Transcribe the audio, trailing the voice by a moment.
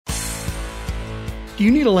Do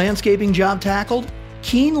you need a landscaping job tackled?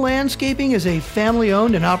 Keen Landscaping is a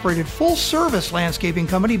family-owned and operated full-service landscaping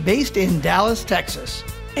company based in Dallas, Texas.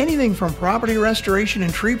 Anything from property restoration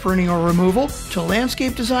and tree pruning or removal to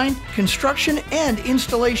landscape design, construction, and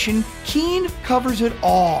installation, Keen covers it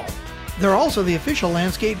all. They're also the official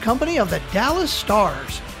landscape company of the Dallas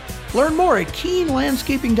Stars. Learn more at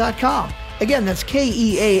KeenLandscaping.com. Again, that's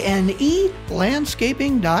Keane,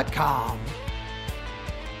 landscaping.com.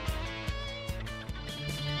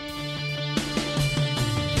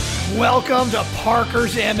 Welcome to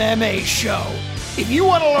Parker's MMA Show. If you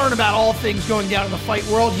want to learn about all things going down in the fight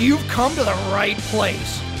world, you've come to the right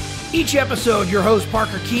place. Each episode, your host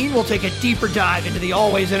Parker Keane will take a deeper dive into the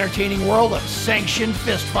always entertaining world of sanctioned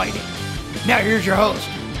fist fighting. Now here's your host,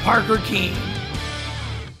 Parker Keane.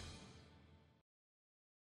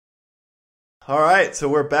 All right, so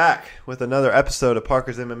we're back with another episode of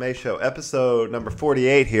Parker's MMA Show, episode number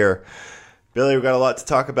 48 here. Billy, we've got a lot to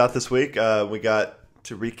talk about this week. We got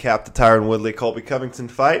to recap the Tyron Woodley-Colby Covington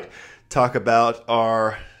fight, talk about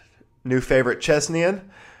our new favorite Chesnian,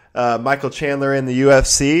 Michael Chandler in the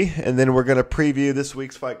UFC, and then we're going to preview this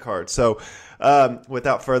week's fight card. So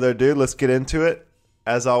without further ado, let's get into it.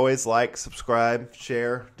 As always, like, subscribe,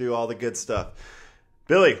 share, do all the good stuff.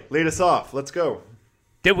 Billy, lead us off. Let's go.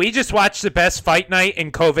 Did we just watch the best fight night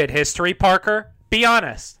in COVID history, Parker? Be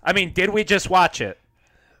honest. I mean, did we just watch it?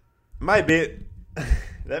 Might be.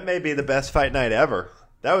 That may be the best fight night ever.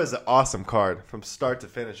 That was an awesome card. From start to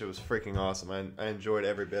finish, it was freaking awesome. I enjoyed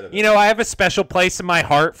every bit of it. You know, I have a special place in my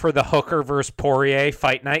heart for the Hooker versus Poirier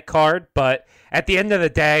fight night card, but at the end of the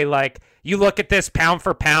day, like, you look at this pound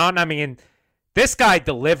for pound, I mean, this guy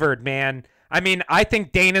delivered, man. I mean, I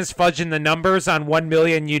think Dana's fudging the numbers on 1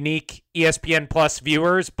 million unique ESPN Plus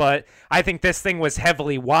viewers, but I think this thing was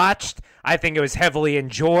heavily watched. I think it was heavily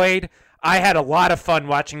enjoyed. I had a lot of fun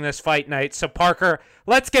watching this fight night. So, Parker,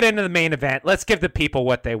 let's get into the main event. Let's give the people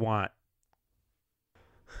what they want.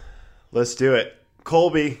 Let's do it.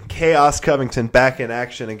 Colby Chaos Covington back in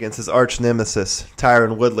action against his arch nemesis,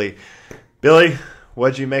 Tyron Woodley. Billy,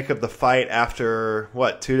 what'd you make of the fight after,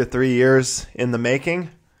 2 to 3 years in the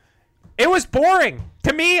making? It was boring.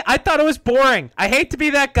 To me, I thought it was boring. I hate to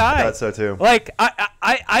be that guy. I thought so too. Like,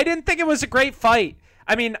 I didn't think it was a great fight.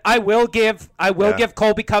 I mean, I will give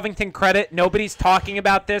Colby Covington credit. Nobody's talking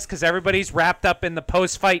about this because everybody's wrapped up in the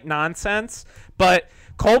post-fight nonsense. But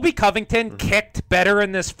Colby Covington kicked better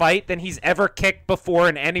in this fight than he's ever kicked before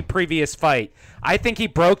in any previous fight. I think he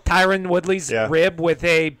broke Tyron Woodley's rib with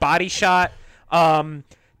a body shot. Tyron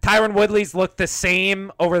Woodley's looked the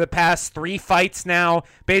same over the past 3 fights now.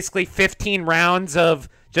 Basically 15 rounds of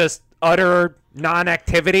just utter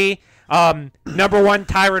non-activity. Number one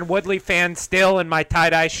Tyron Woodley fan still in my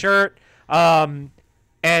tie-dye shirt. And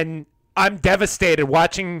I'm devastated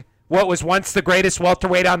watching what was once the greatest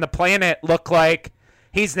welterweight on the planet look like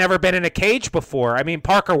he's never been in a cage before. I mean,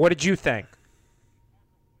 Parker, what did you think?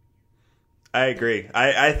 I agree.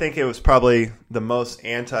 I think it was probably the most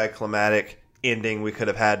anticlimactic ending we could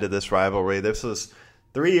have had to this rivalry. This was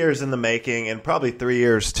 3 years in the making and probably 3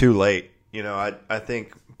 years too late. You know, I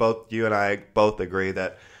think both you and I both agree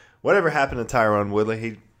that whatever happened to Tyron Woodley,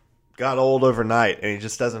 he got old overnight, and he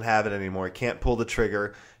just doesn't have it anymore. He can't pull the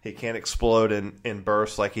trigger. He can't explode in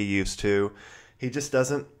bursts like he used to. He just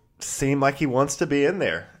doesn't seem like he wants to be in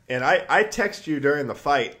there. And I text you during the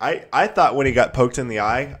fight. I thought when he got poked in the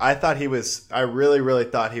eye, I really, really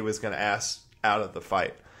thought he was going to ass out of the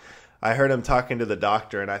fight. I heard him talking to the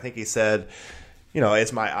doctor, and I think he said, you know,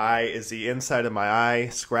 is the inside of my eye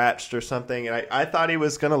scratched or something? And I thought he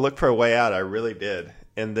was going to look for a way out. I really did.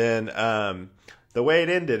 And then the way it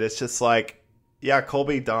ended, it's just like, yeah,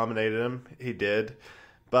 Colby dominated him. He did.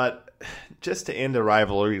 But just to end a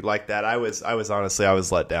rivalry like that, I was honestly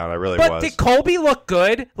let down. I really was. But did Colby look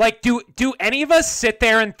good? Like, do any of us sit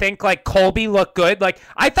there and think, like, Colby looked good? Like,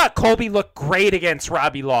 I thought Colby looked great against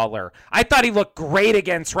Robbie Lawler. I thought he looked great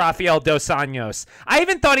against Rafael Dos Anjos. I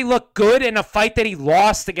even thought he looked good in a fight that he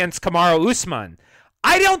lost against Kamaru Usman.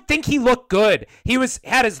 I don't think he looked good. He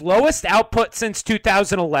had his lowest output since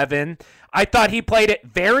 2011. I thought he played it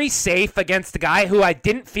very safe against a guy who I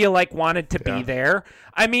didn't feel like wanted to be there.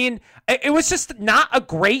 I mean, it was just not a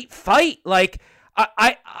great fight. Like,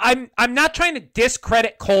 I'm not trying to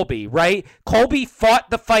discredit Colby, right? Colby fought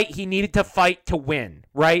the fight he needed to fight to win,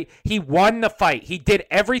 right? He won the fight. He did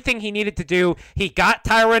everything he needed to do. He got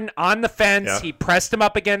Tyron on the fence. Yeah. He pressed him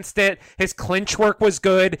up against it. His clinch work was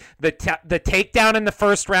good. The takedown in the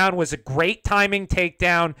first round was a great timing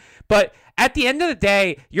takedown. But at the end of the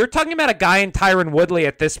day, you're talking about a guy in Tyron Woodley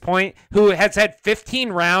at this point who has had 15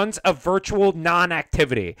 rounds of virtual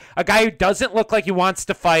non-activity. A guy who doesn't look like he wants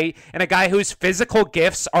to fight, and a guy whose physical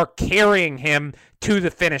gifts are carrying him to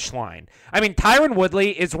the finish line. I mean, Tyron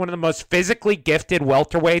Woodley is one of the most physically gifted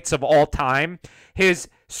welterweights of all time. His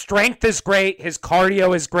strength is great. His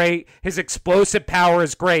cardio is great. His explosive power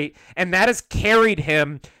is great. And that has carried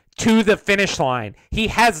him to the finish line. He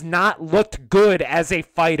has not looked good as a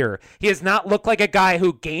fighter. He has not looked like a guy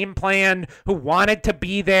who game planned, who wanted to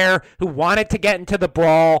be there, who wanted to get into the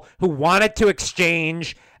brawl, who wanted to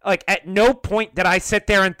exchange. Like, at no point did I sit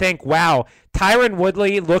there and think, wow, Tyron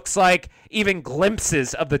Woodley looks like even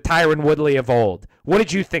glimpses of the Tyron Woodley of old. What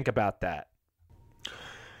did you think about that?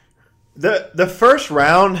 The first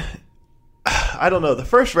round, I don't know. The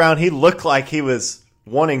first round, he looked like he was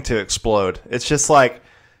wanting to explode. It's just like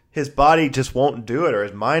his body just won't do it, or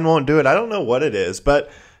his mind won't do it. I don't know what it is.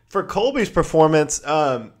 But for Colby's performance,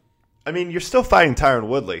 I mean, you're still fighting Tyron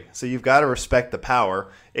Woodley, so you've got to respect the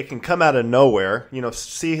power. It can come out of nowhere. You know,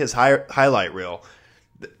 see his highlight reel.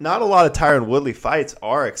 Not a lot of Tyron Woodley fights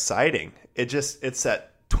are exciting. It's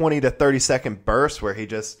that 20 to 30 second burst where he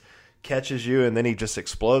just catches you and then he just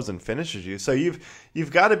explodes and finishes you. So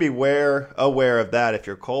you've got to be aware of that if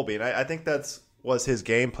you're Colby. And I think was his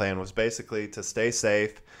game plan, was basically to stay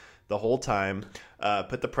safe the whole time,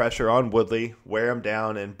 put the pressure on Woodley, wear him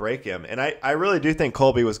down, and break him. And I really do think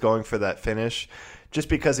Colby was going for that finish just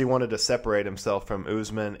because he wanted to separate himself from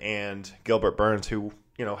Usman and Gilbert Burns, who,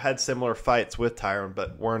 you know, had similar fights with Tyron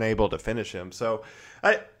but weren't able to finish him. So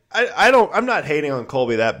I'm not hating on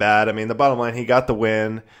Colby that bad. I mean, the bottom line, he got the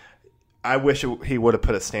win. I wish he would have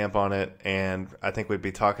put a stamp on it, and I think we'd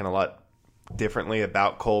be talking a lot differently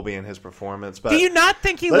about Colby and his performance. But do you not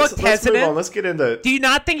think he looked hesitant? Move on. Let's get into. Do you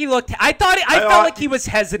not think he looked? I felt like he was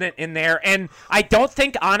hesitant in there, and I don't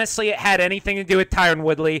think honestly it had anything to do with Tyron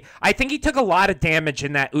Woodley. I think he took a lot of damage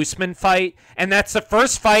in that Usman fight, and that's the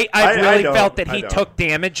first fight I've really felt that he took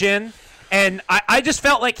damage in. And I just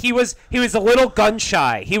felt like he was a little gun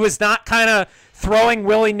shy. He was not kind of throwing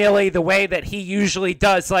willy-nilly the way that he usually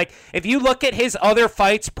does. Like, if you look at his other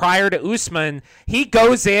fights prior to Usman, he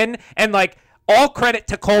goes in and, like, all credit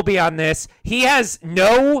to Colby on this, he has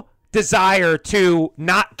no desire to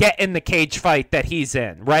not get in the cage fight that he's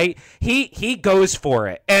in, right? He goes for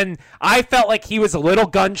it. And I felt like he was a little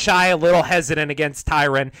gun shy, a little hesitant against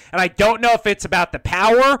Tyron. And I don't know if it's about the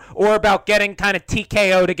power or about getting kind of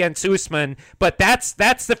TKO'd against Usman, but that's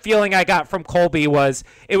the feeling I got from Colby. Was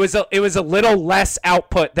it was a little less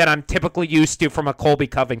output than I'm typically used to from a Colby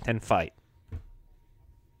Covington fight.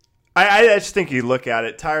 I just think you look at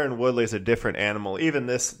it, Tyron Woodley is a different animal. Even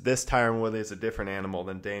this Tyron Woodley is a different animal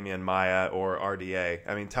than Damian Maia or RDA.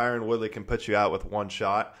 I mean, Tyron Woodley can put you out with one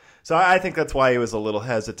shot. So I think that's why he was a little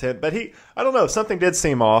hesitant. But I don't know, something did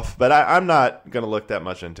seem off, but I'm not going to look that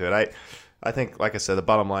much into it. I think, like I said, the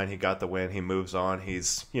bottom line, he got the win. He moves on.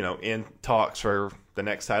 He's, you know, in talks for the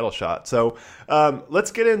next title shot. So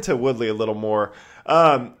let's get into Woodley a little more.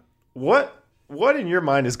 What in your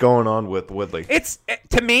mind is going on with Woodley?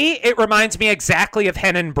 To me, it reminds me exactly of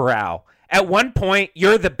Renan Barão. At one point,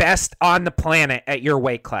 you're the best on the planet at your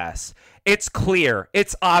weight class. It's clear.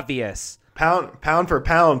 It's obvious. Pound for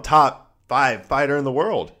pound, top 5 fighter in the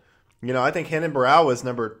world. You know, I think Renan Barão was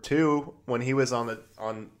number 2 when he was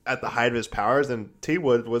at the height of his powers, and T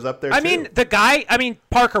Wood was up there too.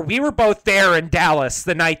 Parker, we were both there in Dallas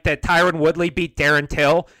the night that Tyron Woodley beat Darren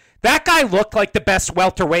Till. That guy looked like the best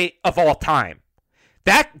welterweight of all time.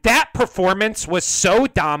 That performance was so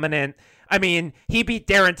dominant. I mean, he beat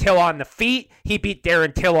Darren Till on the feet. He beat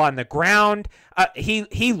Darren Till on the ground.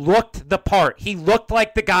 He looked the part. He looked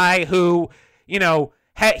like the guy who, you know,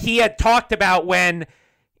 he had talked about when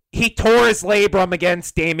he tore his labrum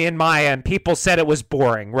against Damian Maia, and people said it was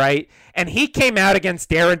boring, right? And he came out against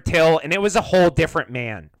Darren Till, and it was a whole different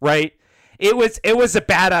man, right? It was a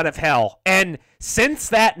bat out of hell. And since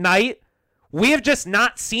that night, we have just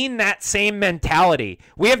not seen that same mentality.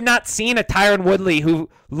 We have not seen a Tyron Woodley who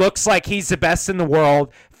looks like he's the best in the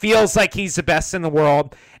world, feels like he's the best in the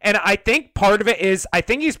world. And I think part of it is I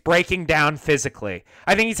think he's breaking down physically.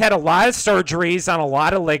 I think he's had a lot of surgeries on a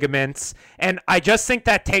lot of ligaments, and I just think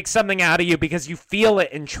that takes something out of you because you feel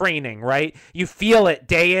it in training, right? You feel it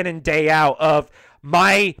day in and day out of,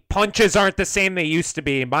 my punches aren't the same they used to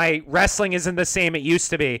be. My wrestling isn't the same it used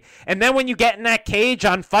to be. And then when you get in that cage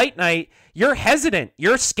on fight night, you're hesitant.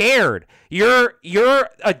 You're scared. You're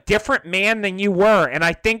a different man than you were. And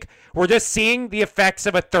I think we're just seeing the effects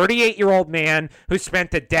of a 38-year-old man who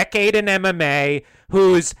spent a decade in MMA,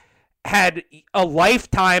 who's had a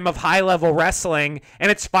lifetime of high-level wrestling, and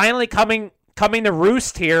it's finally coming to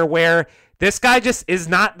roost here where this guy just is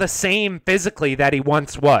not the same physically that he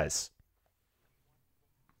once was.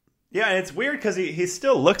 Yeah, and it's weird because he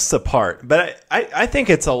still looks the part, but I think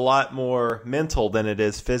it's a lot more mental than it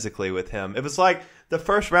is physically with him. It was like the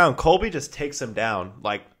first round, Colby just takes him down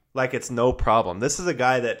like it's no problem. This is a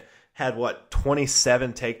guy that had,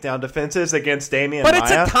 27 takedown defenses against Damian Maia? But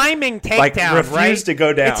it's a timing takedown, refused right? to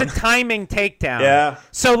go down. It's a timing takedown. Yeah.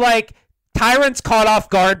 So, Tyron's caught off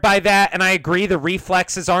guard by that, and I agree the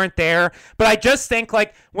reflexes aren't there. But I just think,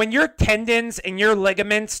 when your tendons and your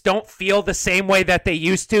ligaments don't feel the same way that they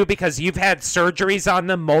used to because you've had surgeries on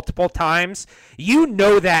them multiple times, you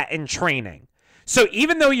know that in training. So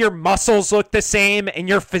even though your muscles look the same and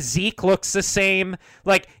your physique looks the same,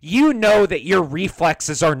 you know that your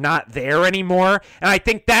reflexes are not there anymore. And I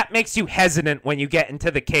think that makes you hesitant when you get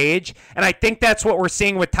into the cage. And I think that's what we're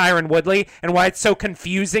seeing with Tyron Woodley and why it's so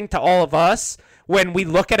confusing to all of us when we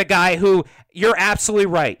look at a guy who, you're absolutely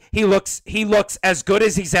right, he looks as good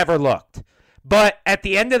as he's ever looked. But at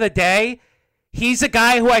the end of the day, he's a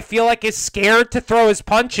guy who I feel like is scared to throw his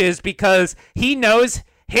punches because he knows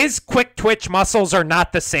his quick twitch muscles are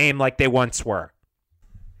not the same like they once were.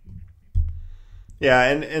 Yeah,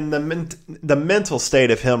 and the mental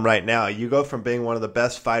state of him right now, you go from being one of the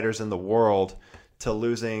best fighters in the world to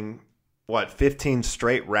losing, 15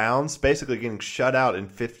 straight rounds, basically getting shut out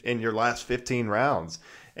in your last 15 rounds.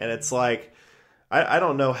 And it's like, I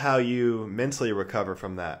don't know how you mentally recover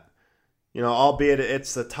from that. Albeit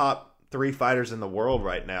it's the top 3 fighters in the world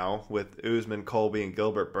right now with Usman, Colby, and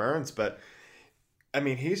Gilbert Burns, but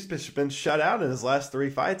he's been shut out in his last 3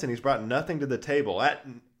 fights, and he's brought nothing to the table. At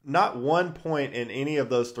not one point in any of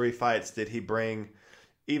those 3 fights did he bring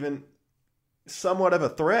even somewhat of a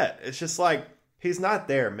threat. It's just he's not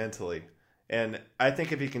there mentally. And I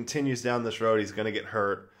think if he continues down this road, he's going to get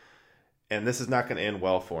hurt, and this is not going to end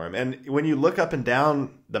well for him. And when you look up and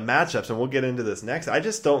down the matchups, and we'll get into this next, I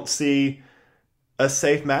just don't see a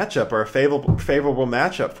safe matchup or a favorable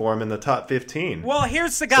matchup for him in the top 15. Well,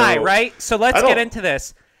 here's the guy, right? So let's get into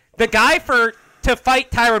this. The guy to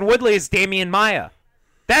fight Tyron Woodley is Damian Maia.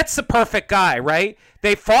 That's the perfect guy, right?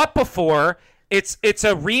 They fought before. It's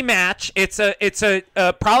a rematch. It's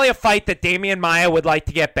probably a fight that Damian Maia would like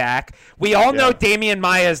to get back. We all know Damian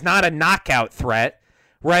Maia is not a knockout threat,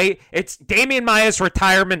 right? It's Damian Maia's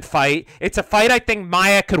retirement fight. It's a fight I think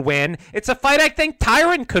Maia could win. It's a fight I think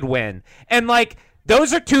Tyron could win. And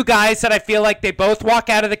those are 2 guys that I feel like they both walk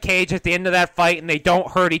out of the cage at the end of that fight and they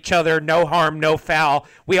don't hurt each other. No harm, no foul.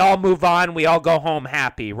 We all move on. We all go home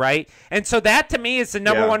happy, right? And so that to me is the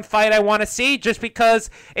number one fight I want to see just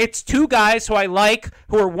because it's 2 guys who I like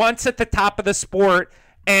who were once at the top of the sport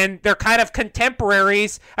and they're kind of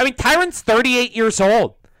contemporaries. Tyron's 38 years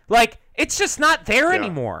old. It's just not there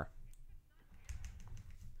anymore.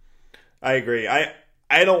 I agree.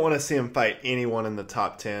 I don't want to see him fight anyone in the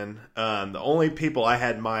top 10. The only people I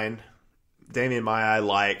had in mind, Damian Maia, I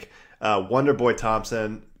like. Wonderboy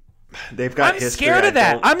Thompson. They've got history. I'm scared of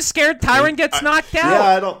that. I'm scared Tyron gets knocked out. Yeah,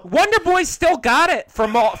 I don't. Wonderboy still got it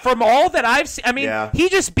from all that I've seen. He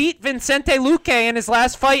just beat Vicente Luque in his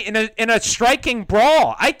last fight in a striking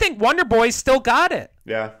brawl. I think Wonderboy still got it.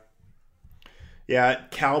 Yeah. Yeah,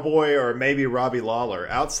 Cowboy or maybe Robbie Lawler.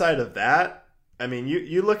 Outside of that,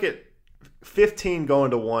 you look at 15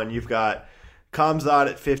 going to 1. You've got Khamzat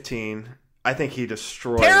at 15. I think he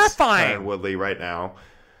destroys Tyron Woodley right now.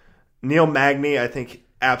 Neil Magny, I think,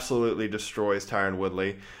 absolutely destroys Tyron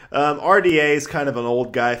Woodley. RDA is kind of an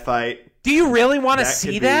old guy fight. Do you really want to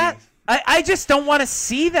see that? I just don't want to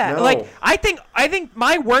see that. No. I think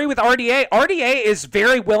my worry with RDA is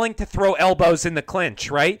very willing to throw elbows in the clinch,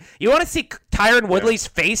 right? You want to see Tyron Woodley's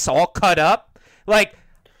face all cut up?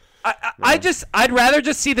 I'd rather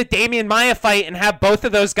just see the Damian Maia fight and have both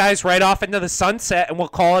of those guys right off into the sunset and we'll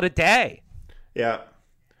call it a day. Yeah.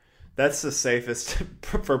 That's the safest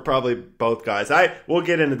for probably both guys. We'll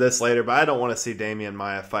get into this later, but I don't want to see Damian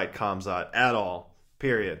Maia fight Khamzat at all.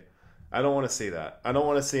 Period. I don't want to see that. I don't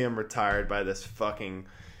want to see him retired by this fucking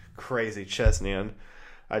crazy Chesnian.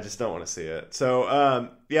 I just don't want to see it.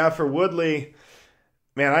 So, for Woodley,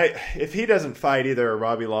 man, if he doesn't fight either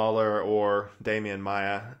Robbie Lawler or Damian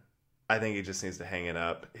Maia, I think he just needs to hang it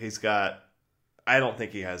up. He's got I don't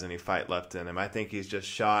think he has any fight left in him. I think he's just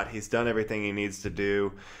shot. He's done everything he needs to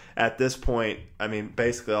do. At this point, I mean,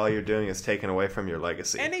 basically all you're doing is taking away from your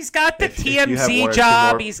legacy. And he's got the TMZ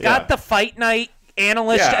job. He's got the Fight Night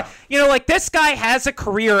analyst. Yeah. You know, like, this guy has a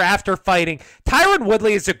career after fighting. Tyron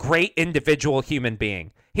Woodley is a great individual human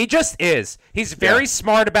being. He just is. He's very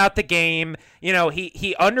smart about the game. You know,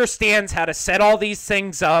 he understands how to set all these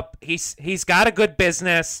things up. He's got a good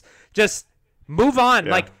business. Just move on.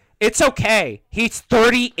 Yeah. Like, it's okay. He's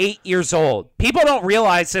 38 years old. People don't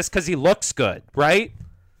realize this because he looks good, right?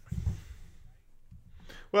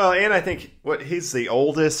 Well, and I think he's the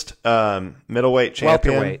oldest middleweight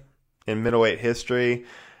champion in middleweight history.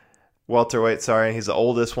 Welterweight, sorry. He's the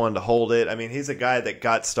oldest one to hold it. I mean, he's a guy that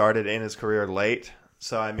got started in his career late.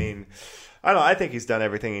 So, I mean, I think he's done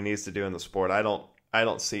everything he needs to do in the sport. I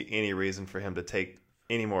don't see any reason for him to take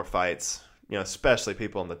any more fights, you know, especially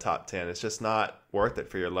people in the top 10. It's just not worth it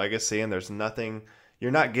for your legacy, and there's nothing – you're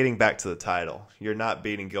not getting back to the title. You're not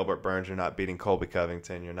beating Gilbert Burns. You're not beating Colby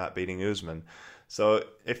Covington. You're not beating Usman. So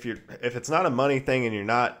if it's not a money thing and you're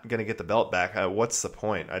not going to get the belt back, what's the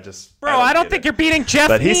point? I don't think you're beating Jeff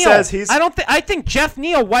Neal. But he says he's – I think Jeff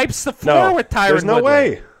Neal wipes the floor with Tyron There's no Woodley.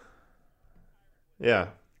 way. Yeah,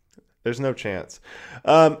 there's no chance.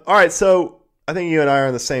 All right, so I think you and I are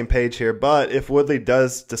on the same page here. But if Woodley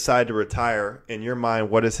does decide to retire, in your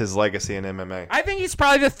mind, what is his legacy in MMA? I think he's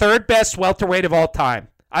probably the third best welterweight of all time.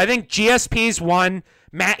 I think GSP's 1,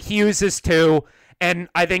 Matt Hughes is 2, and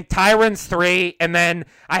I think Tyron's 3. And then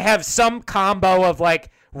I have some combo of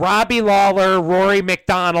like Robbie Lawler, Rory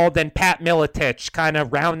McDonald, and Pat Miletich kind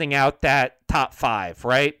of rounding out that top 5,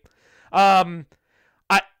 right?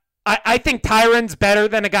 I think Tyron's better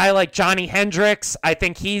than a guy like Johnny Hendricks. I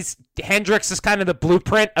think Hendricks is kind of the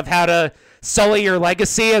blueprint of how to sully your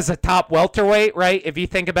legacy as a top welterweight, right? If you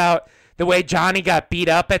think about the way Johnny got beat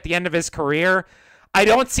up at the end of his career, I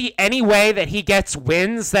don't see any way that he gets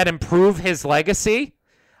wins that improve his legacy.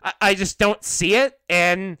 I just don't see it.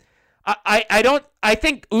 And I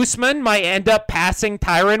think Usman might end up passing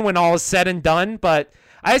Tyron when all is said and done, but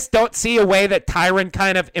I just don't see a way that Tyron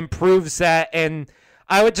kind of improves that. And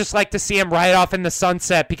I would just like to see him ride off in the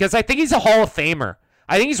sunset because I think he's a Hall of Famer.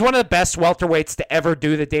 I think he's one of the best welterweights to ever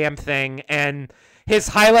do the damn thing, and his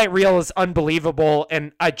highlight reel is unbelievable,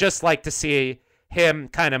 and I'd just like to see him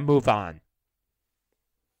kind of move on.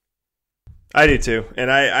 I do too,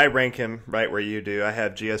 and I rank him right where you do. I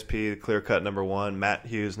have GSP, the clear-cut number 1, Matt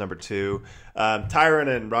Hughes number 2.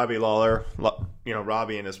 Tyron and Robbie Lawler, you know,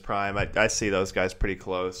 Robbie in his prime, I see those guys pretty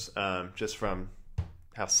close, just from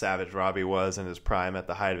how savage Robbie was in his prime at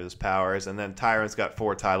the height of his powers. And then Tyron's got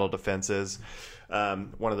 4 title defenses,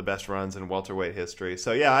 one of the best runs in welterweight history.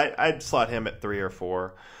 So, yeah, I'd slot him at 3 or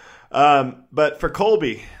 4. But for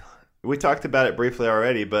Colby, we talked about it briefly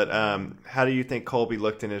already, but how do you think Colby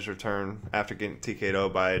looked in his return after getting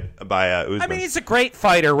TKO'd by Usman? I mean, he's a great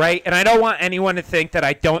fighter, right? And I don't want anyone to think that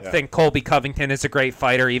I don't think Colby Covington is a great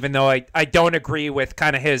fighter, even though I don't agree with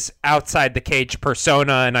kind of his outside the cage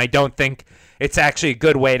persona, and I don't think it's actually a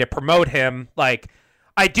good way to promote him. Like,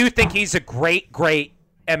 I do think he's a great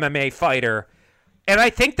MMA fighter. And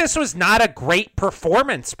I think this was not a great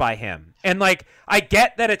performance by him. And, like, I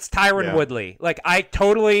get that it's Tyron Woodley. Like, I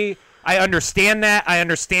understand that. I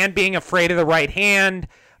understand being afraid of the right hand.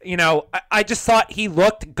 You know, I just thought he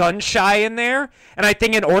looked gun-shy in there. And I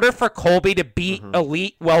think in order for Colby to beat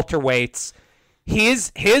elite welterweights,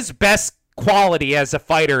 his best quality as a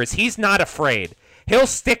fighter is he's not afraid. He'll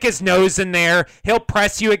stick his nose in there. He'll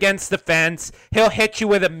press you against the fence. He'll hit you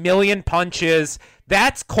with a million punches.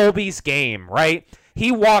 That's Colby's game, right? He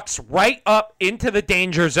walks right up into the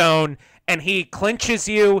danger zone, and he clinches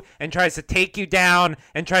you and tries to take you down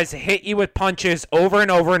and tries to hit you with punches over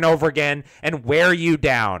and over and over again and wear you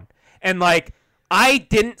down. And, like, I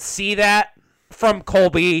didn't see that from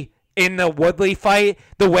Colby in the Woodley fight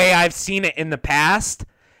the way I've seen it in the past.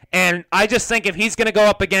 And I just think if he's going to go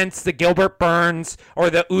up against the Gilbert Burns or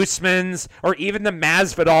the Usmans or even the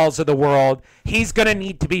Masvidals of the world, he's going to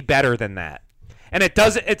need to be better than that. And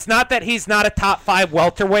it's not that he's not a top 5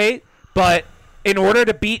 welterweight, but in order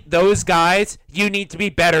to beat those guys, you need to be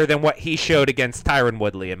better than what he showed against Tyron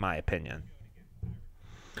Woodley, in my opinion.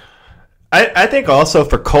 I think also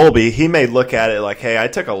for Colby, he may look at it like, hey, I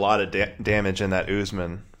took a lot of damage in that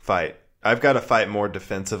Usman fight. I've got to fight more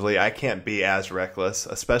defensively. I can't be as reckless,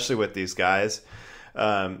 especially with these guys.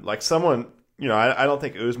 Like someone, you know, I don't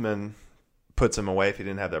think Usman puts him away if he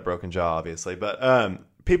didn't have that broken jaw, obviously. But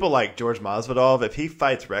people like George Masvidal, if he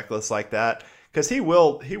fights reckless like that, because he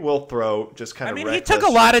will throw just kind of. I mean, he took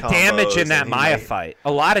a lot of damage in that Maia fight.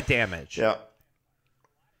 A lot of damage. Yeah.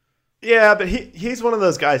 Yeah, but he's one of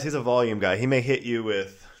those guys. He's a volume guy. He may hit you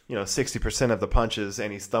with 60% of the punches,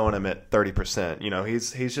 and he's throwing them at 30%.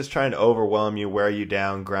 He's just trying to overwhelm you, wear you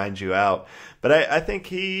down, grind you out. But I think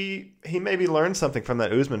he maybe learned something from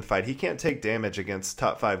that Usman fight. He can't take damage against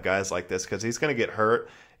top 5 guys like this because he's going to get hurt,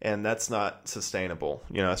 and that's not sustainable.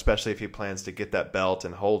 Especially if he plans to get that belt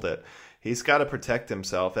and hold it. He's got to protect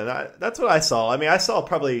himself, and that's what I saw. I mean, I saw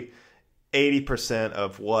probably 80%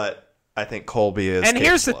 of what I think Colby is. And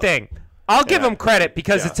here's the thing. I'll give him credit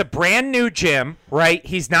because it's a brand new gym, right?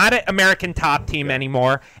 He's not an American Top Team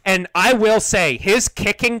anymore. And I will say his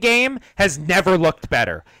kicking game has never looked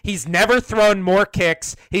better. He's never thrown more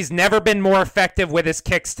kicks. He's never been more effective with his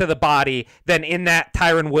kicks to the body than in that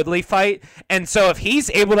Tyron Woodley fight. And so if he's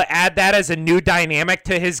able to add that as a new dynamic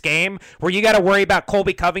to his game, where you got to worry about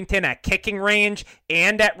Colby Covington at kicking range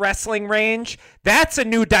and at wrestling range, that's a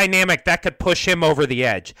new dynamic that could push him over the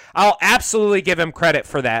edge. I'll absolutely give him credit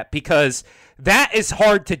for that because that is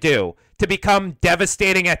hard to do, to become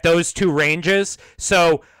devastating at those two ranges.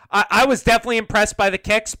 So I was definitely impressed by the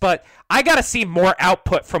kicks, but I got to see more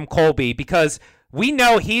output from Colby because we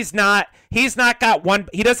know he doesn't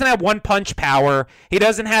have one punch power. He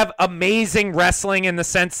doesn't have amazing wrestling in the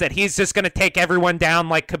sense that he's just going to take everyone down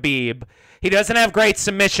like Khabib. He doesn't have great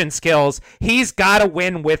submission skills. He's got to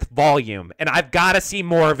win with volume, and I've got to see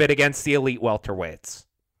more of it against the elite welterweights.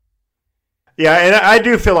 Yeah, and I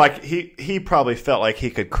do feel like he probably felt like he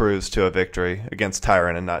could cruise to a victory against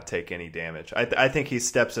Tyron and not take any damage. I think he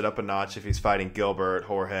steps it up a notch if he's fighting Gilbert,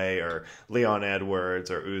 Jorge, or Leon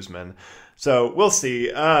Edwards, or Usman. So we'll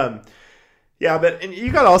see. And you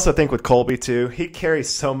got to also think with Colby, too. He carries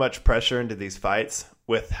so much pressure into these fights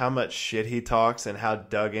with how much shit he talks and how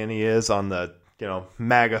dug in he is on the,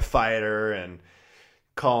 MAGA fighter and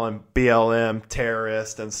calling BLM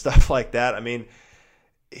terrorist and stuff like that. I mean,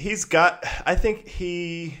 I think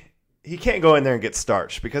he can't go in there and get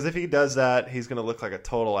starched because if he does that, he's going to look like a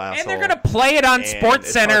total asshole. And they're going to play it on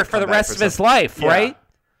SportsCenter for the rest of his life, right?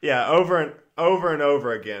 Yeah, over and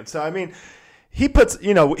over again. So, I mean, he puts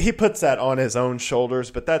that on his own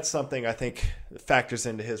shoulders, but that's something I think factors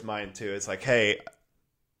into his mind too. It's like, hey,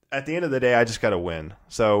 at the end of the day, I just got to win.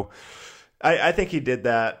 So I think he did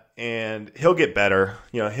that, and he'll get better.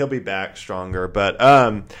 He'll be back stronger. But,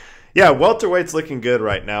 welterweight's looking good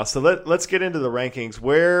right now. So let's get into the rankings.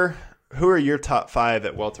 Who are your top 5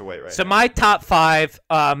 at welterweight right now? So my top 5,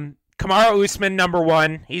 Kamaru Usman, number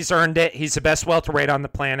 1. He's earned it. He's the best welterweight on the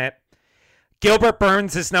planet. Gilbert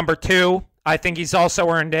Burns is number 2. I think he's also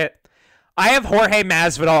earned it. I have Jorge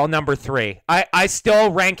Masvidal number 3. I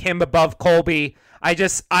still rank him above Colby.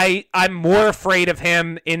 I'm more afraid of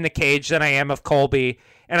him in the cage than I am of Colby.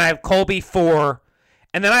 And I have Colby 4.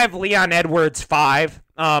 And then I have Leon Edwards 5.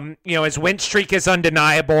 His win streak is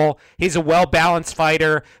undeniable. He's a well-balanced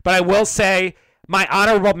fighter. But I will say my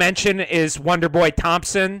honorable mention is Wonderboy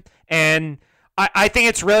Thompson. And I think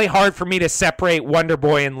it's really hard for me to separate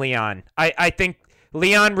Wonderboy and Leon. I think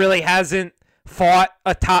Leon really hasn't fought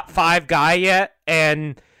a top 5 guy yet.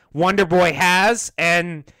 And Wonderboy has.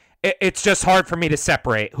 And it's just hard for me to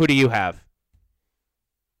separate. Who do you have?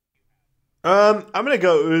 I'm going to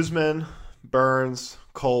go Usman, Burns,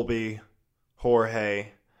 Colby, Jorge,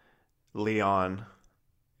 Leon,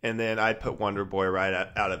 and then I'd put Wonderboy right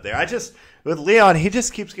out of there. With Leon, he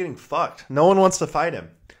just keeps getting fucked. No one wants to fight him.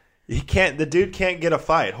 The dude can't get a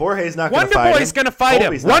fight. Jorge's not going to fight him. Wonderboy's going to fight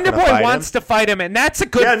him. Wonderboy wants to fight him, and that's a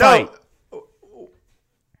good fight.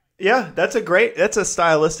 Yeah, that's a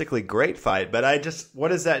stylistically great fight, but what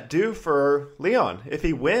does that do for Leon? If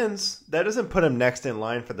he wins, that doesn't put him next in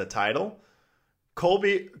line for the title.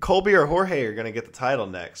 Colby or Jorge are going to get the title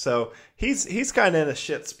next. So he's kind of in a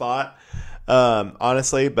shit spot,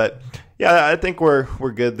 honestly. But, yeah, I think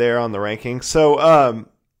we're good there on the rankings. So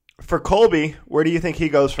for Colby, where do you think he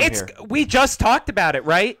goes from here? We just talked about it,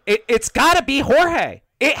 right? It's got to be Jorge.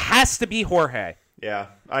 It has to be Jorge. Yeah,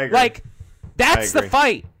 I agree. That's the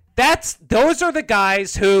fight. Those are the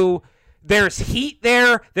guys who there's heat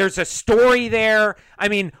there. There's a story there. I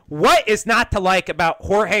mean, what is not to like about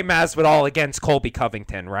Jorge Masvidal against Colby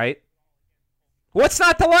Covington, right? What's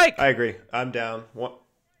not to like? I agree. I'm down.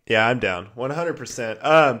 Yeah, I'm down.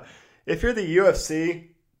 100%. If you're the UFC,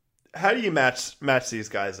 how do you match these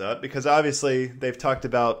guys up? Because obviously they've talked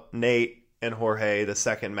about Nate and Jorge, the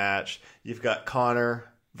second match. You've got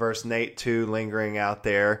Conor versus Nate 2 lingering out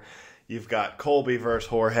there. You've got Colby versus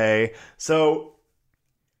Jorge. So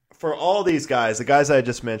for all these guys, the guys I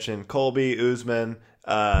just mentioned, Colby, Usman,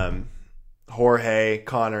 Jorge,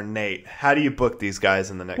 Conor, Nate, how do you book these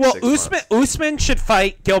guys in the next 6 months? Usman should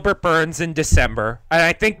fight Gilbert Burns in December. And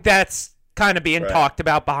I think that's kind of being talked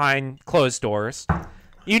about behind closed doors.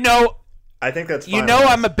 I think that's fine.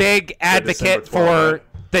 I'm a big advocate for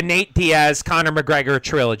the Nate Diaz Conor McGregor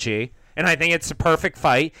trilogy, and I think it's a perfect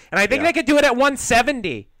fight. And I think they could do it at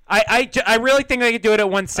 170. I really think they could do it at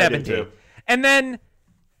 170. And then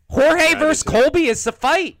Jorge versus Colby is the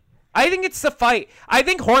fight. I think it's the fight. I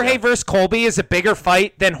think Jorge versus Colby is a bigger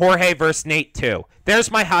fight than Jorge versus Nate too. There's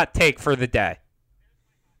my hot take for the day.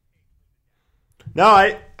 No,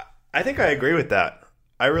 I think I agree with that.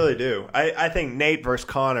 I really do. I think Nate versus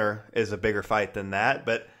Conor is a bigger fight than that.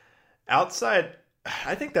 But outside,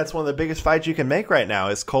 I think that's one of the biggest fights you can make right now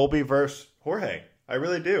is Colby versus Jorge. I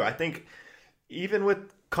really do. I think even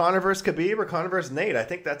with Conor versus Khabib or Conor versus Nate, I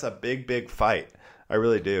think that's a big, big fight. I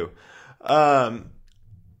really do.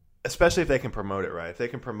 Especially if they can promote it right. If they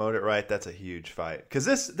can promote it right, that's a huge fight. Because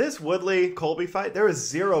this Woodley-Colby fight, there was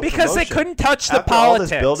zero because promotion. they couldn't touch the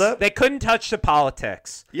politics. They couldn't touch the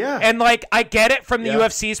politics. Yeah. And, I get it from the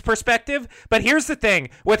UFC's perspective, but here's the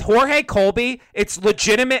thing. With Jorge Colby, it's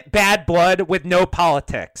legitimate bad blood with no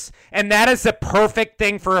politics. And that is the perfect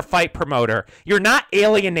thing for a fight promoter. You're not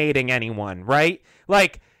alienating anyone, right?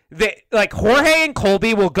 Jorge and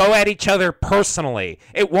Colby will go at each other personally.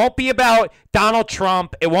 It won't be about Donald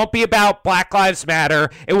Trump. It won't be about Black Lives Matter.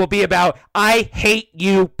 It will be about, I hate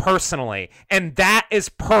you personally. And that is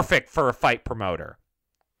perfect for a fight promoter.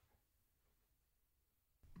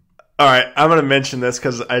 All right, I'm going to mention this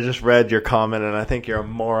because I just read your comment and I think you're a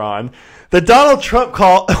moron. The Donald Trump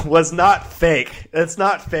call was not fake. It's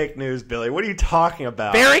not fake news, Billy. What are you talking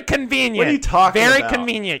about? Very convenient. What are you talking about? Very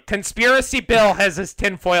convenient. Conspiracy Bill has his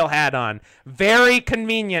tinfoil hat on. Very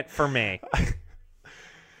convenient for me.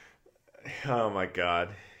 Oh, my God.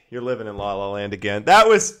 You're living in La La Land again. It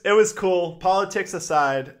was cool. Politics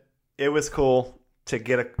aside, it was cool to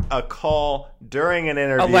get a call during an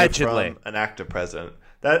interview allegedly from an active president.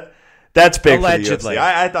 That's big allegedly. For the UFC.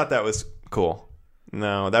 I thought that was cool.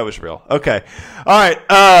 No, that was real. Okay. All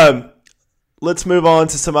right. Let's move on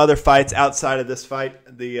to some other fights outside of this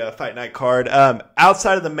fight, the Fight Night card.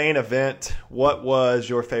 Outside of the main event, what was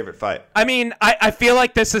your favorite fight? I mean, I feel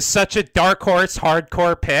like this is such a dark horse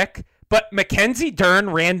hardcore pick, but Mackenzie Dern,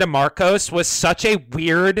 Randa Marcos was such a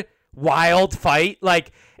weird, wild fight.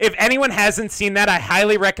 If anyone hasn't seen that, I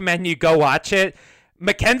highly recommend you go watch it.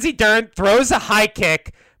 Mackenzie Dern throws a high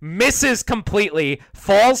kick, misses completely,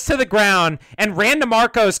 falls to the ground, and Randa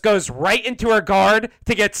Marcos goes right into her guard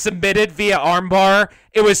to get submitted via armbar.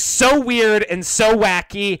 It was so weird and so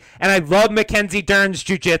wacky, and I love Mackenzie Dern's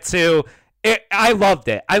jiu-jitsu. I loved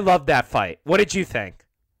it. I loved that fight. What did you think?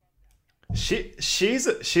 She's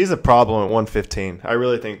a problem at 115. I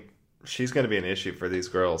really think she's going to be an issue for these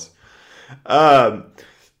girls.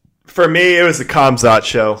 For me, it was the Khamzat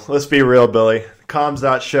show. Let's be real, Billy. The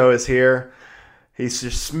Khamzat show is here. He's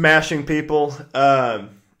just smashing people. It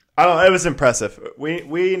was impressive.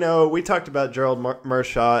 We know we talked about Gerald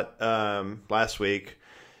Meerschaert last week.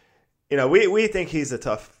 We think he's a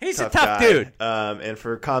tough tough dude. And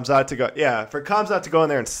for Khamzat to go in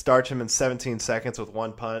there and starch him in 17 seconds with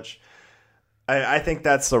one punch, I think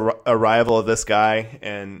that's a rival of this guy.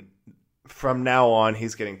 And from now on,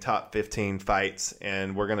 he's getting top 15 fights,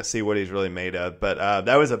 and we're going to see what he's really made of. But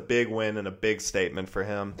that was a big win and a big statement for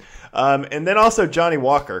him. And then also Johnny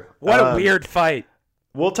Walker. What a weird fight.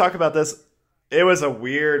 We'll talk about this. It was a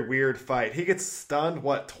weird fight. He gets stunned,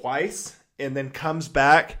 twice, and then comes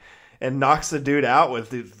back and knocks the dude out with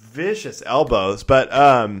the vicious elbows. But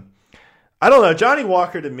I don't know. Johnny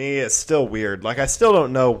Walker to me is still weird. I still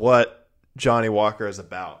don't know what Johnny Walker is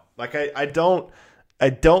about. I don't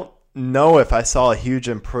know if I saw a huge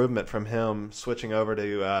improvement from him switching over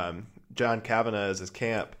to John Kavanagh as his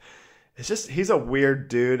camp. It's just he's a weird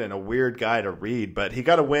dude and a weird guy to read, but he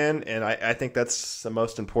got a win, and I think that's the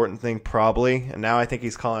most important thing probably. And now I think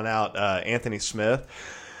he's calling out Anthony Smith.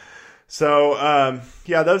 So,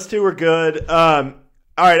 those two were good.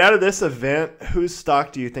 All right, out of this event, whose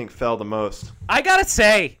stock do you think fell the most? I got to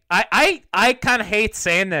say, I kind of hate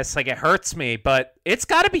saying this. It hurts me, but it's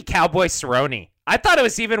got to be Cowboy Cerrone. I thought it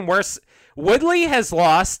was even worse. Woodley has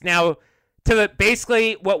lost now to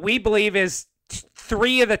basically what we believe is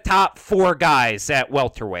 3 of the top 4 guys at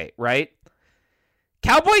welterweight, right?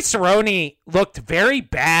 Cowboy Cerrone looked very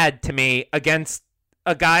bad to me against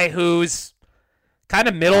a guy who's kind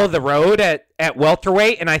of middle of the road at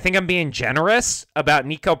welterweight, and I think I'm being generous about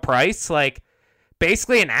Nico Price.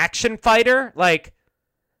 Basically an action fighter.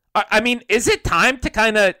 I mean, is it time to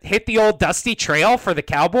kind of hit the old dusty trail for the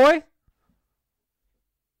Cowboy?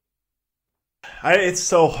 It's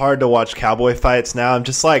so hard to watch Cowboy fights now. I'm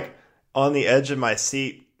just on the edge of my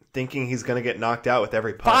seat thinking he's going to get knocked out with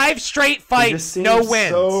every punch. 5 straight fights, no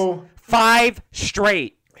wins. 5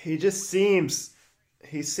 straight. He just seems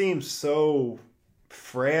he seems so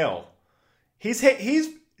frail. He's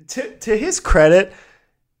to his credit,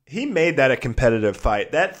 he made that a competitive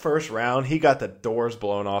fight. That first round, he got the doors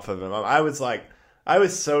blown off of him. I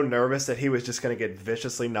was so nervous that he was just going to get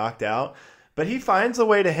viciously knocked out, but he finds a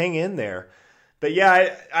way to hang in there. But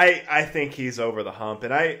yeah, I think he's over the hump,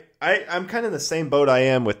 and I'm kind of in the same boat I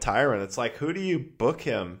am with Tyron. It's like, who do you book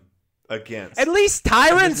him against? At least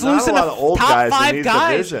Tyron's losing a lot of old top guys 5 in these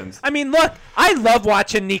guys. divisions. I mean, look, I love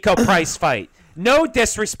watching Nico Price fight. No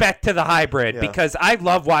disrespect to the hybrid, because I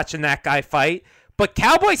love watching that guy fight. But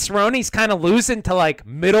Cowboy Cerrone's kind of losing to like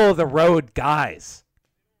middle of the road guys.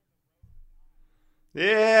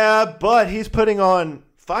 Yeah, but he's putting on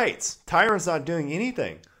fights. Tyron's not doing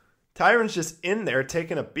anything. Tyron's just in there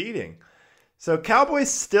taking a beating. So Cowboy's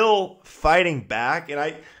still fighting back,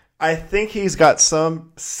 and I think he's got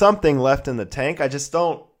something left in the tank. I just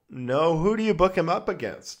don't know, who do you book him up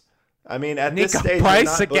against? I mean, at Nico this stage, Price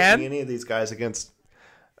you're not again? booking any of these guys against.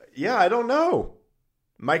 Yeah, I don't know.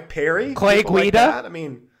 Mike Perry, Clay people like Guida. that. I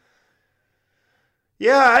mean,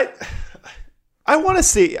 yeah, I want to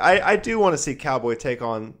see. I do want to see Cowboy take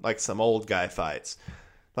on like some old guy fights.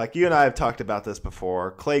 Like you and I have talked about this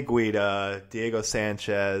before. Clay Guida, Diego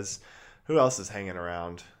Sanchez. Who else is hanging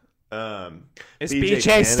around? Is BJ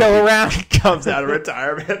BJ still around? Comes out of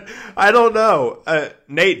retirement. I don't know.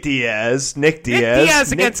 Nick Diaz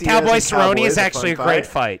against Cowboy and Cerrone is a actually a fun great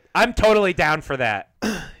fight. I'm totally down for that.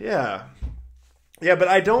 Yeah. Yeah, but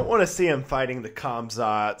I don't want to see him fighting the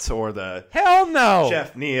Khamzats or the Hell no.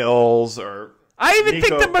 Jeff Neals or I even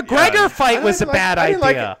Nico. think the McGregor fight was a bad I didn't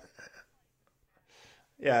idea.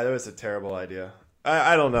 Yeah, that was a terrible idea.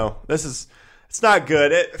 I don't know. It's not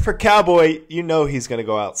good. For Cowboy, you know he's going to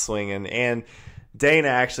go out swinging. And Dana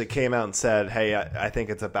actually came out and said, hey, I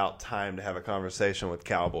think it's about time to have a conversation with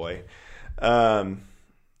Cowboy.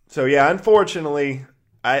 So, yeah, unfortunately,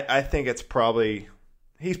 I think it's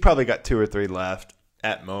he's probably got 2 or 3 left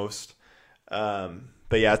at most.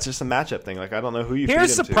 But, yeah, it's just a matchup thing. Like, I don't know who you feed him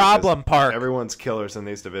Here's the to, problem, Park. Everyone's killers in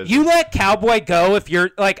these divisions. You let Cowboy go if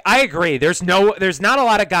you're like, I agree. There's not a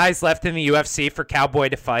lot of guys left in the UFC for Cowboy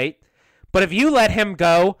to fight. But if you let him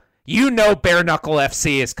go, you know Bare Knuckle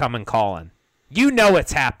FC is coming calling. You know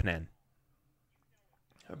it's happening.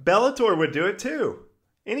 Bellator would do it too.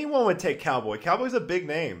 Anyone would take Cowboy. Cowboy's a big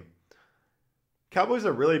name. Cowboy's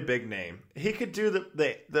a really big name. He could do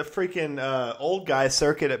the freaking old guy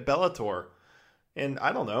circuit at Bellator. And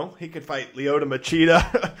I don't know. He could fight Lyoto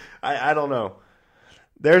Machida. I don't know.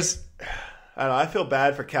 I feel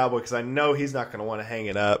bad for Cowboy because I know he's not going to want to hang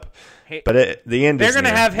it up. But the end They're going to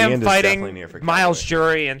have him fighting Miles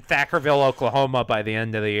Jury in Thackerville, Oklahoma by the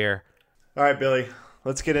end of the year. All right, Billy.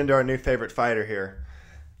 Let's get into our new favorite fighter here.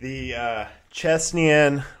 The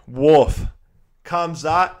Chechenian Wolf.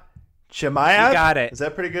 Khamzat Chimaev? You got it. Is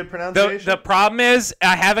that pretty good pronunciation? The problem is,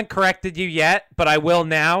 I haven't corrected you yet, but I will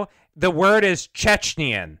now. The word is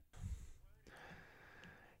Chechenian.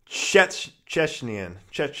 Chechenian.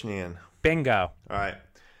 Bingo. All right.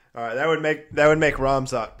 That would make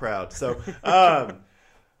Ramzat proud. So, all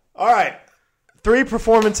right. 3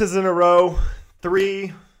 performances in a row.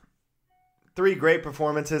 Three great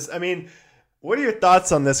performances. I mean, what are your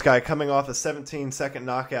thoughts on this guy coming off a 17-second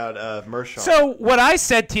knockout of Meerschaert? So what I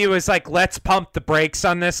said to you is like, let's pump the brakes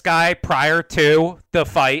on this guy prior to the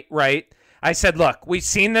fight, right? I said, look, we've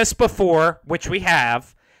seen this before, which we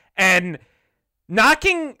have, and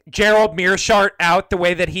knocking Gerald Meerschaert out the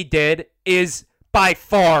way that he did is by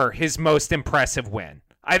far his most impressive win.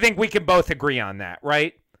 I think we can both agree on that,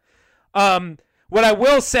 right? What I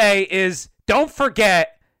will say is, don't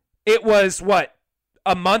forget, it was,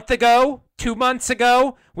 a month ago, 2 months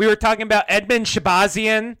ago, we were talking about Edmund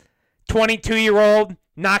Shabazian, 22-year-old,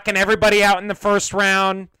 knocking everybody out in the first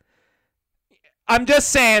round. I'm just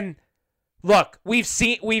saying, look, we've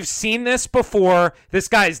seen this before. This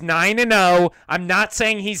guy's 9-0. I'm not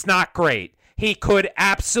saying he's not great. He could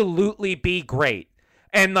absolutely be great.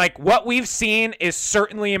 And like what we've seen is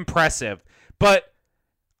certainly impressive. But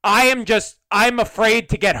I'm afraid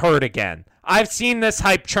to get hurt again. I've seen this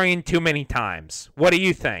hype train too many times. What do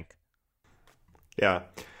you think? Yeah.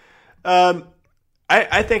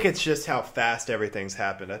 I think it's just how fast everything's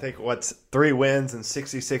happened. I think 3 wins in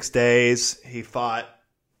 66 days. He fought,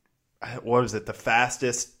 what was it, the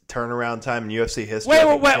fastest turnaround time in UFC history?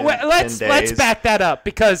 Wait. Let's back that up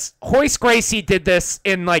because Royce Gracie did this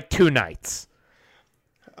in like 2 nights.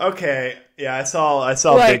 Okay. Yeah, I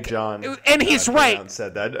saw Big John. And he's right. And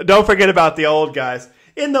said that. Don't forget about the old guys.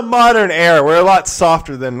 In the modern era, we're a lot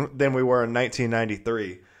softer than we were in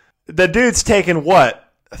 1993. The dude's taken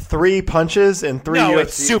 3 punches in 3 UFC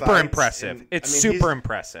it's super fights? impressive. Super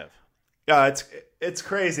impressive. It's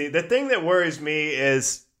crazy. The thing that worries me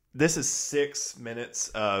is this is 6 minutes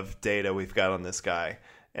of data we've got on this guy.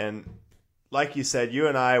 And like you said, you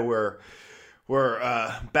and I were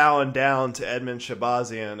bowing down to Edmund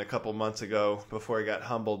Shabazian a couple months ago before he got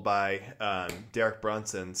humbled by Derek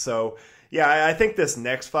Brunson. So, yeah, I think this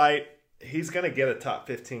next fight, he's going to get a top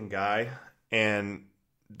 15 guy, and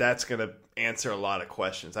that's going to answer a lot of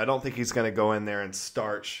questions. I don't think he's going to go in there and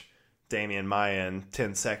starch Damian Maia in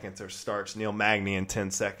 10 seconds or starch Neil Magny in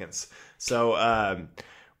 10 seconds. So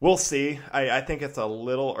we'll see. I think it's a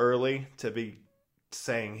little early to be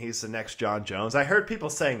saying he's the next John Jones. I heard people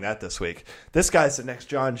saying that this week. This guy's the next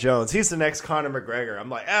John Jones. He's the next Conor McGregor. I'm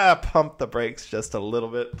like, pump the brakes just a little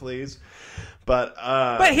bit, please. But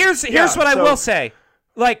here's what I will say.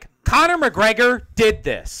 Like, Conor McGregor did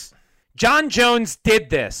this. John Jones did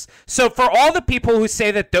this. So for all the people who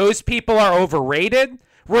say that those people are overrated,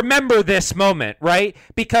 remember this moment, right?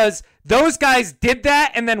 Because those guys did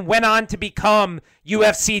that and then went on to become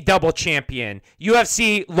UFC double champion,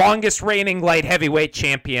 UFC longest reigning light heavyweight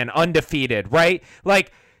champion, undefeated, right?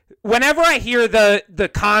 Like, whenever I hear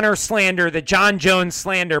the Conor slander, the John Jones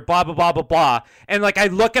slander, blah, blah, blah, blah, blah, and like I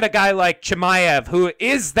look at a guy like Chimaev, who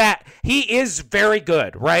is that, he is very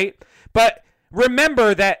good, right? But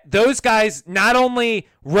remember that those guys not only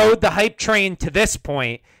rode the hype train to this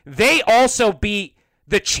point, they also beat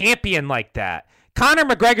the champion like that. Conor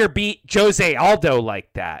McGregor beat Jose Aldo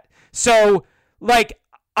like that. So, like,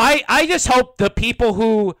 I just hope the people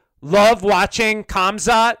who love watching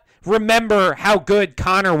Khamzat remember how good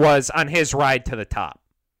Conor was on his ride to the top.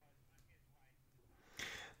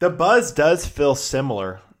 The buzz does feel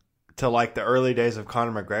similar to, like, the early days of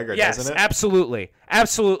Conor McGregor, doesn't it? Yes, absolutely.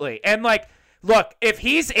 Absolutely. And, like, look, if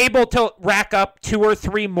he's able to rack up 2 or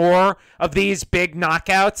 3 more of these big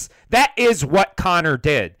knockouts, that is what Conor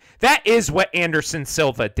did. That is what Anderson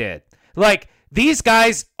Silva did. Like, these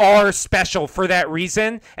guys are special for that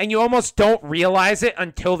reason, and you almost don't realize it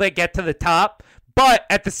until they get to the top. But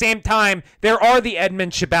at the same time, there are the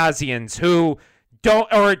Edmund Shabazians who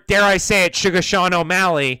don't, or dare I say it, Sugar Sean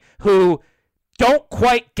O'Malley, who don't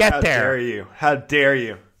quite get there. How dare you? How dare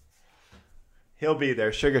you? He'll be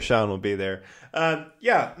there. Sugar Sean will be there.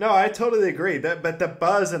 Yeah, no, I totally agree. But the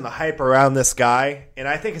buzz and the hype around this guy, and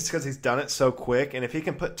I think it's because he's done it so quick, and if he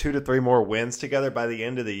can put 2 to 3 more wins together by the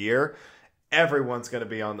end of the year, everyone's going to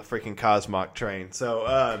be on the freaking Cosmoc train.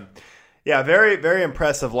 So, yeah, very, very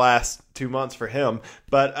impressive last 2 months for him.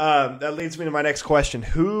 But that leads me to my next question.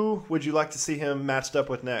 Who would you like to see him matched up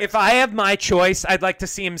with next? If I have my choice, I'd like to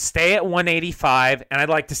see him stay at 185, and I'd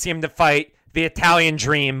like to see him to fight the Italian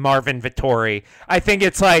Dream, Marvin Vettori. I think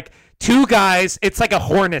it's like 2 guys, it's like a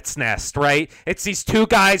hornet's nest, right? It's these 2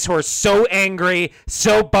 guys who are so angry,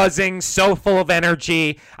 so buzzing, so full of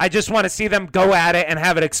energy. I just want to see them go at it and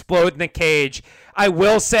have it explode in the cage. I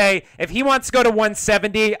will say, if he wants to go to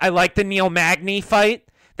 170, I like the Neil Magny fight.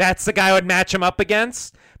 That's the guy I would match him up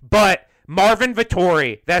against. But Marvin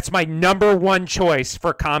Vettori, that's my number 1 choice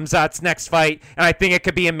for Khamzat's next fight, and I think it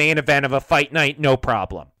could be a main event of a fight night, no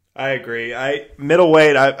problem. I agree.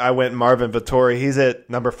 Middleweight, I went Marvin Vettori. He's at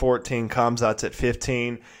number 14. Khamzat's at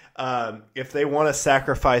 15. If they want to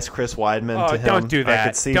sacrifice Chris Weidman to him, don't do that. I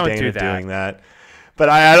could see Dana doing that. But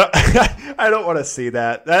I don't. I don't want to see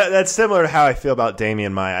that. That's similar to how I feel about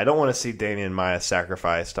Damian Maia. I don't want to see Damian Maia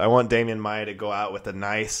sacrificed. I want Damian Maia to go out with a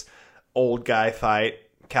nice old guy fight,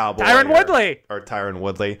 Cowboy or Tyron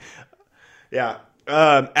Woodley. Yeah.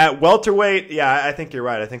 At welterweight, yeah, I think you're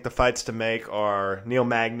right. I think the fights to make are Neil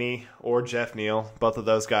Magny or Jeff Neal. Both of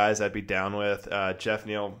those guys I'd be down with. Jeff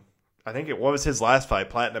Neal, I think what was his last fight?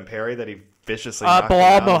 Platinum Perry that he viciously knocked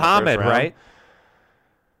Bilal Muhammad, right?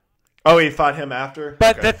 Oh, he fought him after?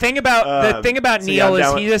 But okay. the thing about Neal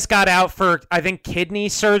is he just got out for, I think, kidney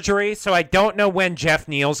surgery, so I don't know when Jeff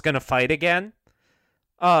Neal's going to fight again.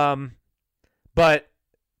 But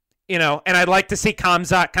you know, and I'd like to see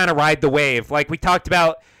Khamzat kind of ride the wave. Like we talked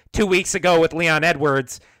about 2 weeks ago with Leon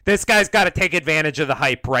Edwards, this guy's got to take advantage of the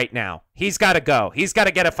hype right now. He's got to go. He's got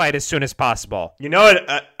to get a fight as soon as possible. You know,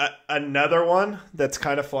 another one that's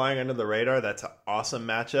kind of flying under the radar that's an awesome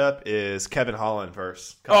matchup is Kevin Holland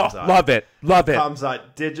versus Khamzat. Oh, love it. Love it.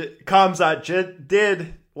 Khamzat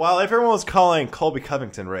did, while everyone was calling Colby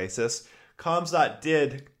Covington racist, Khamzat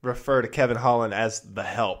did refer to Kevin Holland as the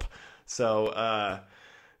help. So,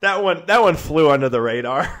 that one flew under the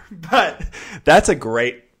radar, but that's a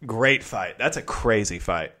great fight. That's a crazy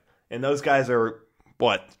fight. And those guys are,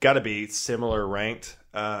 got to be similar ranked.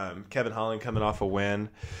 Kevin Holland coming off a win.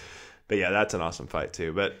 But yeah, that's an awesome fight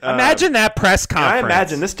too. But imagine that press conference. I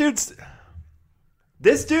imagine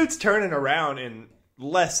this dude's turning around in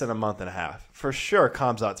less than a month and a half. For sure,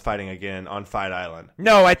 Khamzat's fighting again on Fight Island.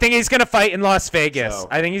 No, I think he's going to fight in Las Vegas. So,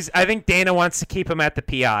 I think Dana wants to keep him at the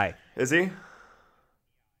PI. Is he?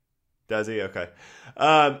 Does he? Okay.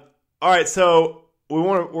 All right, so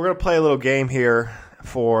we're going to play a little game here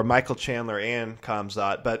for Michael Chandler and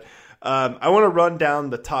Khamzat, but I want to run down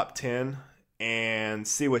the top 10 and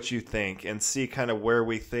see what you think and see kind of where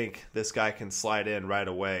we think this guy can slide in right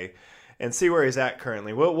away and see where he's at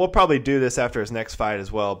currently. We'll probably do this after his next fight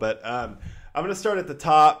as well, but I'm going to start at the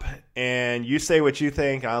top, and you say what you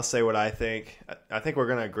think, I'll say what I think. I think we're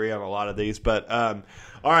going to agree on a lot of these, but all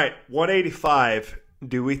right, 185,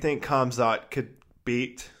 do we think Khamzat could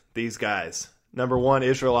beat these guys? Number 1,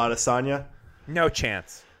 Israel Adesanya. No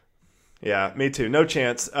chance. Yeah, me too. No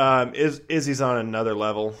chance. Izzy's on another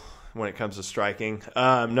level when it comes to striking.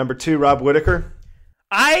 Number 2, Rob Whittaker.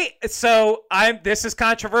 This is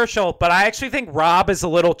controversial, but I actually think Rob is a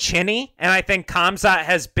little chinny, and I think Khamzat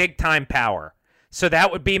has big time power. So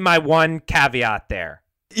that would be my one caveat there.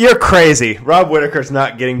 You're crazy. Rob Whittaker's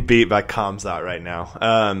not getting beat by Khamzat right now.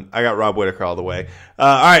 I got Rob Whittaker all the way.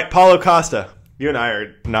 All right, Paulo Costa. You and I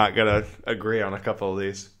are not going to agree on a couple of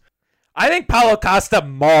these. I think Paulo Costa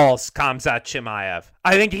mauls Khamzat Chimaev.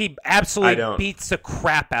 I think he absolutely beats the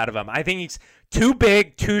crap out of him. I think he's too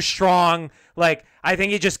big, too strong. I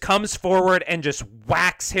think he just comes forward and just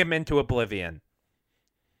whacks him into oblivion.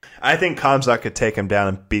 I think Khamzat could take him down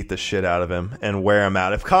and beat the shit out of him and wear him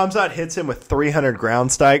out. If Khamzat hits him with 300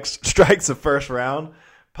 ground strikes the first round,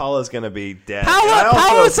 Paulo's going to be dead.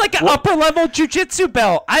 Paulo's like an upper-level jiu-jitsu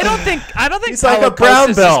belt. I don't think he's Paulo like a brown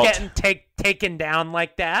Costa's belt. is getting taken down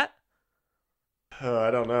like that. Oh,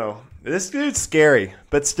 I don't know. This dude's scary,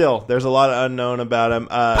 but still, there's a lot of unknown about him.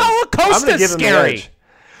 Paulo Costa's scary.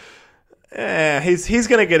 He's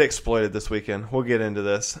going to get exploited this weekend. We'll get into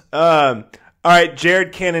this. All right,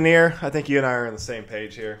 Jared Cannonier. I think you and I are on the same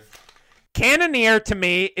page here. Cannonier, to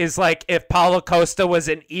me, is like if Paulo Costa was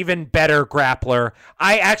an even better grappler.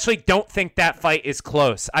 I actually don't think that fight is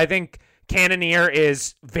close. I think Cannonier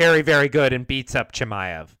is very, very good and beats up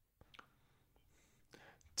Chimaev.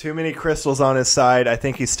 Too many crystals on his side. I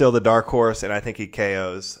think he's still the dark horse, and I think he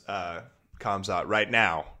KOs Khamzat right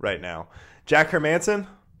now. Jack Hermanson?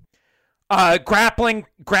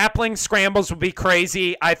 Grappling scrambles would be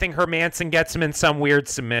crazy. I think Hermanson gets him in some weird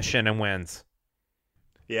submission and wins.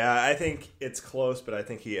 Yeah, I think it's close, but I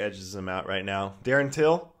think he edges him out right now. Darren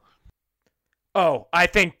Till? Oh, I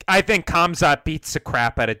think Khamzat beats the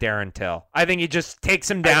crap out of Darren Till. I think he just takes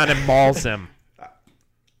him down and mauls him.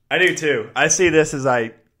 I do too. I see this as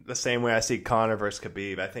the same way I see Conor versus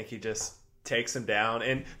Khabib. I think he just takes him down,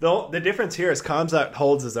 and the difference here is Khamzat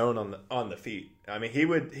holds his own on the feet. I mean, he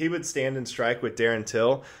would stand and strike with Darren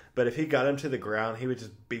Till, but if he got him to the ground, he would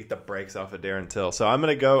just beat the brakes off of Darren Till. So I'm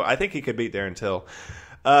gonna go. I think he could beat Darren Till.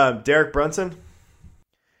 Derek Brunson.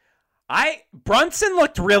 Brunson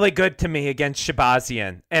looked really good to me against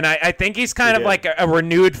Shabazian, and I think he's kind of like a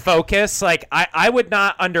renewed focus. Like I would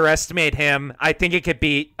not underestimate him. I think he could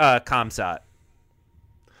beat Khamzat.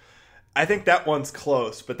 I think that one's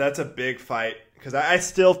close, but that's a big fight because I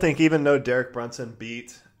still think even though Derek Brunson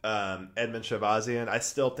beat Edmund Shabazian, I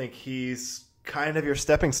still think he's kind of your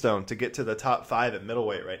stepping stone to get to the top 5 at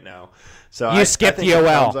middleweight right now. So I skipped think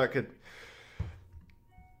Yoel.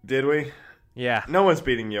 Did we? Yeah. No one's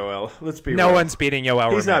beating Yoel. Let's be real. No one's beating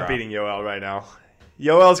Yoel. He's Romero. not beating Yoel right now.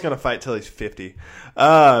 Yoel's going to fight till he's 50.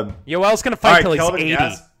 Yoel's going to fight till he's Kelvin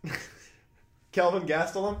 80. Kelvin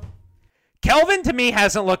Gastelum? Kelvin, to me,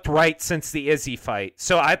 hasn't looked right since the Izzy fight,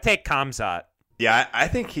 so I'd take Khamzat. Yeah, I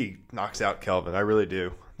think he knocks out Kelvin. I really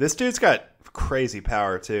do. This dude's got crazy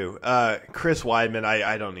power, too. Chris Weidman,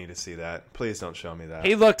 I don't need to see that. Please don't show me that.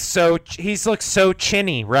 He's looked so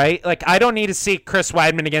chinny, right? Like, I don't need to see Chris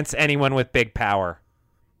Weidman against anyone with big power.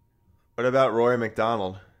 What about Rory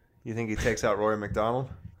McDonald? You think he takes out Rory McDonald?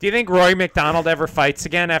 Do you think Rory McDonald ever fights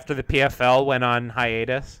again after the PFL went on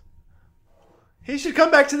hiatus? He should come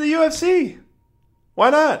back to the UFC. Why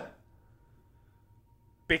not?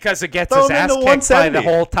 Because it gets his ass kicked by the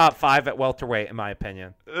whole top 5 at welterweight, in my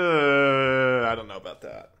opinion. I don't know about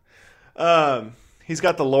that. He's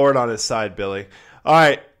got the Lord on his side, Billy. All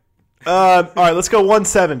right. Let's go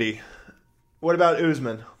 170. What about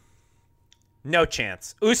Usman? No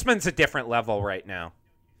chance. Usman's a different level right now.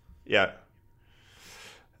 Yeah.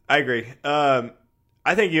 I agree.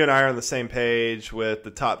 I think you and I are on the same page with the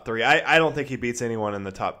top 3. I don't think he beats anyone in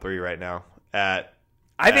the top 3 right now.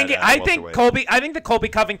 I think the Colby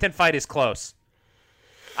Covington fight is close.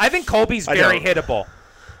 I think Colby's very hittable.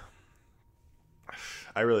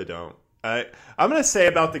 I really don't. I'm going to say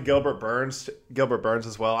about the Gilbert Burns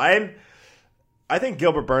as well. I I think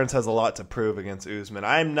Gilbert Burns has a lot to prove against Usman.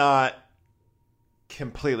 I'm not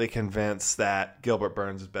completely convinced that Gilbert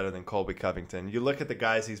Burns is better than Colby Covington. You look at the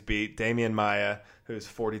guys he's beat, Damian Maia, who's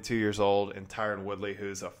 42 years old, and Tyron Woodley,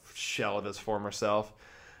 who's a shell of his former self.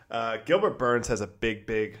 Gilbert Burns has a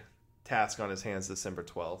big task on his hands December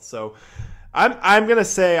 12th. So I'm going to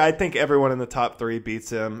say I think everyone in the top 3 beats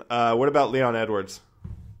him. What about Leon Edwards?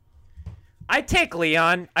 I take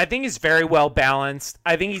Leon. I think he's very well balanced.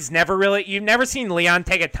 I think you've never seen Leon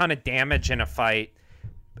take a ton of damage in a fight.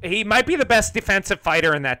 He might be the best defensive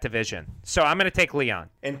fighter in that division. So I'm going to take Leon.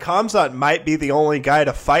 And Khamzat might be the only guy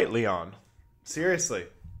to fight Leon. Seriously.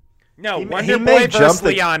 No, Wonder Boy versus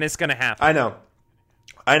Leon is going to happen.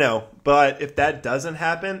 I know. But if that doesn't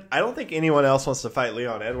happen, I don't think anyone else wants to fight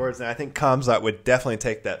Leon Edwards, and I think Khamzat would definitely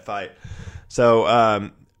take that fight. So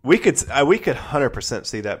we could 100%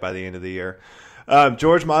 see that by the end of the year.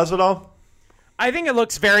 George Masvidal? I think it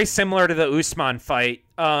looks very similar to the Usman fight.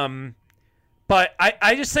 But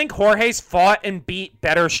I just think Jorge's fought and beat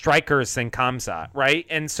better strikers than Khamzat, right?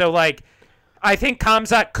 And so, I think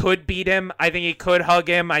Khamzat could beat him. I think he could hug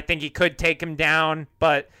him. I think he could take him down.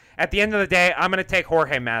 But at the end of the day, I'm going to take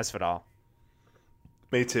Jorge Masvidal.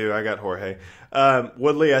 Me too. I got Jorge.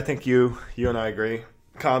 Woodley, I think you and I agree.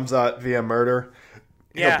 Khamzat via murder.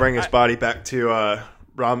 He'll bring his body back to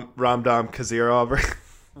Ramdam Kazirov.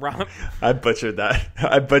 I butchered that.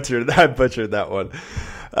 I butchered that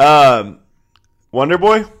one. Wonder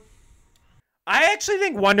Boy? I actually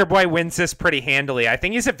think Wonder Boy wins this pretty handily. I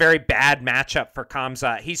think he's a very bad matchup for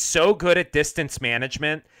Khamzat. He's so good at distance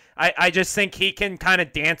management. I just think he can kind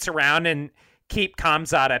of dance around and keep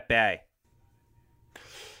Khamzat at bay.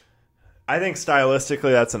 I think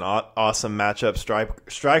stylistically that's an awesome matchup.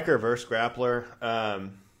 Striker versus grappler.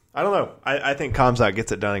 I don't know. I think Khamzat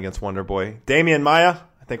gets it done against Wonder Boy. Damian Maia?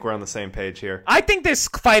 I think we're on the same page here. I think this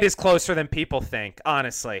fight is closer than people think,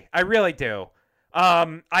 honestly. I really do.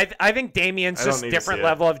 I think Damian's just a different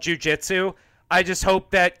level of jiu-jitsu. I just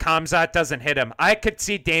hope that Khamzat doesn't hit him. I could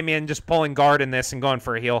see Damian just pulling guard in this and going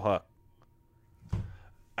for a heel hook.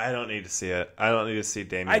 I don't need to see it. I don't need to see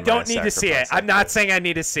Damian. I don't need to see it. I'm not saying I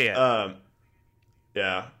need to see it.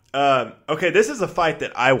 Yeah. Okay, this is a fight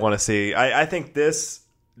that I want to see. I think this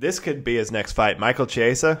could be his next fight. Michael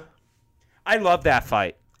Chiesa? I love that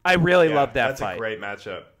fight. I really love that fight. That's a great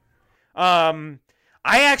matchup.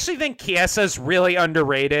 I actually think Chiesa's really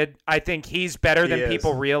underrated. I think he's better than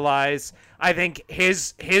people realize. I think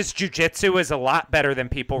his jiu-jitsu is a lot better than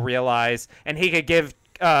people realize, and he could give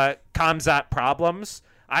Khamzat problems.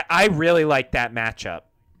 I really like that matchup.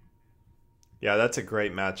 Yeah, that's a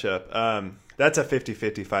great matchup. That's a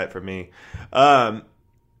 50-50 fight for me.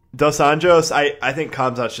 Dos Anjos, I think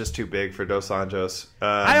Khamzat's just too big for Dos Anjos.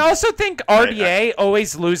 I also think RDA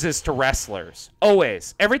always loses to wrestlers.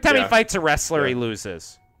 Always. Every time he fights a wrestler, he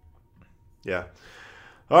loses. Yeah.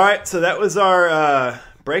 All right, so that was our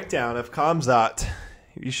breakdown of Khamzat.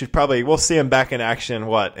 We'll see him back in action,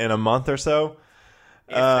 in a month or so?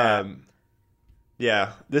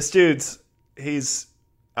 Yeah, this dude's,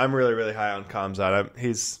 I'm really, really high on Khamzat.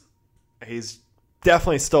 He's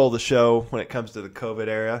definitely stole the show when it comes to the COVID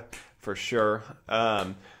era, for sure.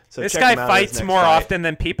 So this guy fights more often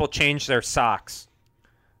than people change their socks.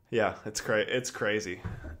 Yeah, it's crazy.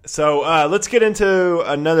 So let's get into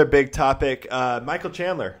another big topic. Michael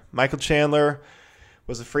Chandler. Michael Chandler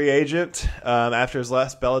was a free agent after his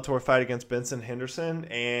last Bellator fight against Benson Henderson,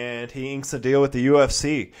 and he inks a deal with the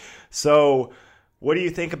UFC. So what do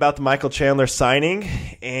you think about the Michael Chandler signing,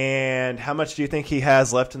 and how much do you think he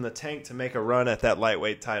has left in the tank to make a run at that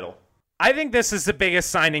lightweight title? I think this is the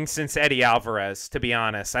biggest signing since Eddie Alvarez, to be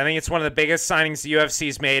honest. I think it's one of the biggest signings the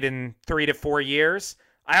UFC's made in 3 to 4 years.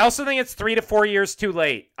 I also think it's 3 to 4 years too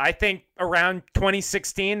late. I think around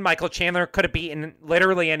 2016, Michael Chandler could have beaten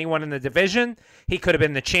literally anyone in the division. He could have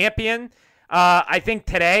been the champion. I think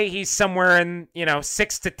today he's somewhere in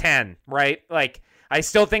 6 to 10, right? I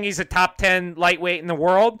still think he's a top 10 lightweight in the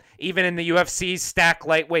world, even in the UFC's stacked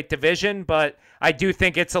lightweight division, but I do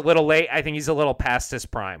think it's a little late. I think he's a little past his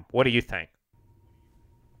prime. What do you think?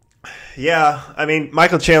 Yeah, I mean,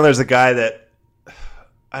 Michael Chandler's a guy that,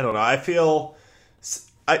 I don't know, I feel,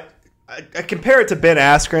 I compare it to Ben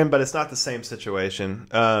Askren, but it's not the same situation.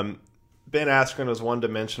 Ben Askren was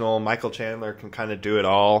one-dimensional. Michael Chandler can kind of do it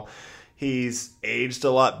all. He's aged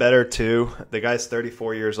a lot better, too. The guy's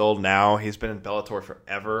 34 years old now. He's been in Bellator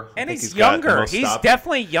forever. And he's younger. He's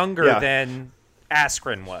definitely younger than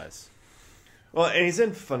Askren was. Well, and he's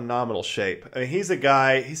in phenomenal shape. I mean, he's a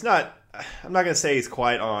guy, I'm not going to say he's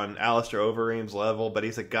quite on Alistair Overeem's level, but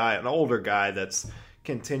he's an older guy that's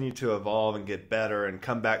continued to evolve and get better and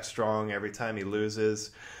come back strong every time he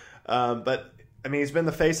loses. But I mean, he's been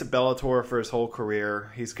the face of Bellator for his whole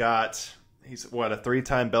career. He's a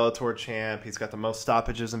 3-time Bellator champ. He's got the most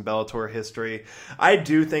stoppages in Bellator history. I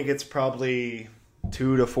do think it's probably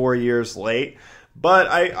 2 to 4 years late, but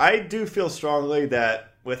I do feel strongly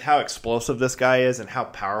that with how explosive this guy is and how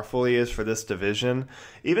powerful he is for this division,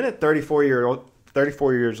 even at 34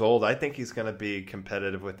 years old, I think he's going to be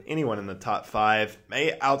competitive with anyone in the top 5,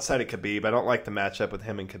 outside of Khabib. I don't like the matchup with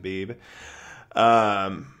him and Khabib.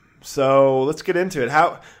 So let's get into it.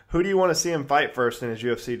 Who do you want to see him fight first in his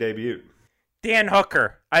UFC debut? Dan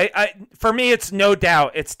Hooker. For me, it's no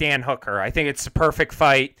doubt it's Dan Hooker. I think it's the perfect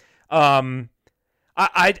fight.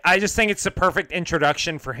 I just think it's the perfect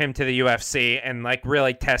introduction for him to the UFC and like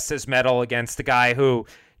really test his mettle against the guy who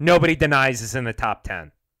nobody denies is in the top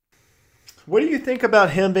 10. What do you think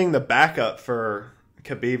about him being the backup for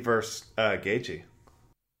Khabib versus Gaethje?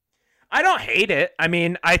 I don't hate it. I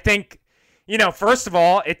mean, I think, first of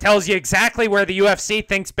all, it tells you exactly where the UFC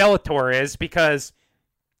thinks Bellator is, because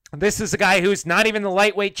this is a guy who's not even the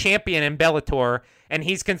lightweight champion in Bellator, and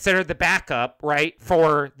he's considered the backup, right,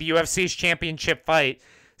 for the UFC's championship fight.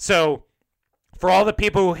 So for all the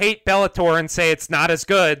people who hate Bellator and say it's not as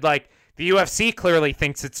good, like, the UFC clearly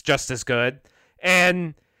thinks it's just as good.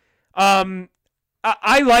 And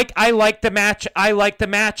I like the match. I like the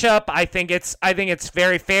matchup. I think it's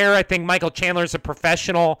very fair. I think Michael Chandler's a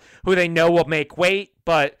professional who they know will make weight,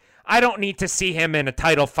 but I don't need to see him in a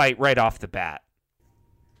title fight right off the bat.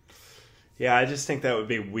 Yeah, I just think that would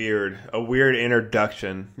be weird. A weird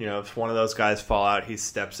introduction. If one of those guys fall out, he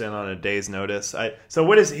steps in on a day's notice. So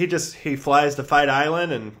what is he flies to Fight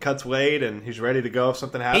Island and cuts weight and he's ready to go if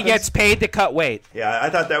something happens? He gets paid to cut weight. Yeah, I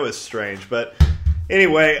thought that was strange. But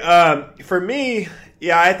anyway, for me,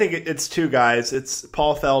 yeah, I think it's two guys. It's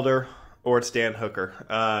Paul Felder or it's Dan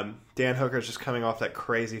Hooker. Dan Hooker is just coming off that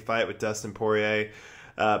crazy fight with Dustin Poirier.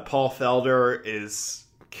 Paul Felder is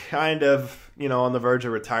kind of, on the verge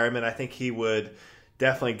of retirement. I think he would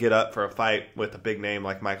definitely get up for a fight with a big name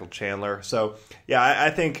like Michael Chandler. So, yeah,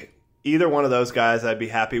 I think either one of those guys I'd be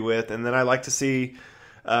happy with. And then I like to see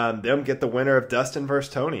them get the winner of Dustin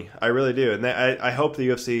versus Tony. I really do. And I hope the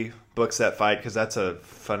UFC books that fight because that's a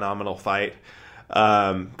phenomenal fight.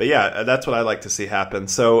 But, yeah, that's what I like to see happen.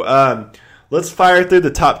 So, let's fire through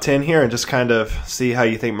the top 10 here and just kind of see how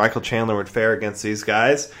you think Michael Chandler would fare against these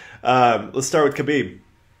guys. Let's start with Khabib.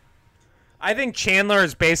 I think Chandler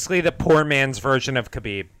is basically the poor man's version of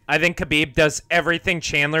Khabib. I think Khabib does everything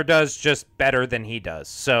Chandler does, just better than he does.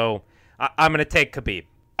 So I'm going to take Khabib.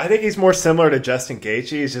 I think he's more similar to Justin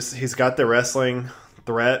Gaethje. He's got the wrestling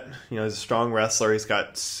threat. He's a strong wrestler. He's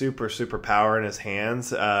got super, super power in his hands.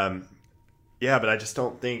 But I just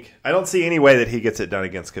don't see any way that he gets it done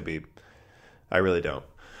against Khabib. I really don't.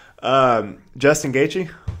 Justin Gaethje?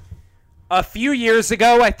 A few years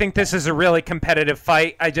ago, I think this is a really competitive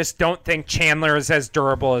fight. I just don't think Chandler is as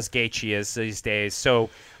durable as Gaethje is these days. So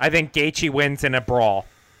I think Gaethje wins in a brawl.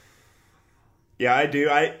 Yeah, I do.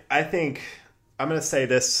 I think I'm going to say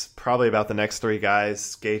this probably about the next three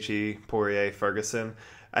guys, Gaethje, Poirier, Ferguson.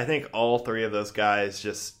 I think all three of those guys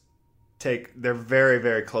they're very,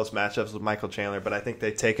 very close matchups with Michael Chandler, but I think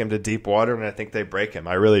they take him to deep water, and I think they break him.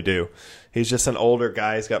 I really do. He's just an older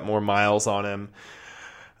guy. He's got more miles on him.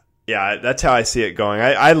 Yeah, that's how I see it going.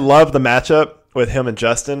 I love the matchup with him and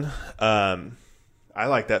Justin. I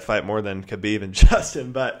like that fight more than Khabib and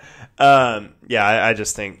Justin, but I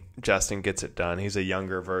just think Justin gets it done. He's a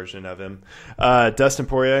younger version of him. Dustin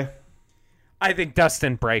Poirier? I think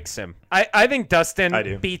Dustin breaks him. I think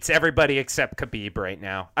Dustin beats everybody except Khabib right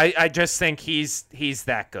now. I just think he's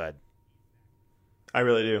that good. I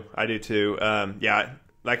really do. I do too.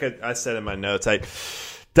 Like I said in my notes,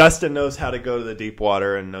 Dustin knows how to go to the deep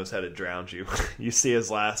water and knows how to drown you. You see his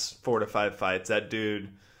last 4 to 5 fights. That dude,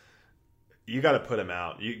 you got to put him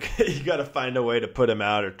out. You got to find a way to put him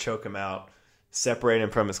out or choke him out, separate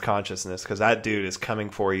him from his consciousness, because that dude is coming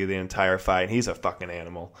for you the entire fight. He's a fucking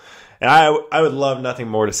animal. And I would love nothing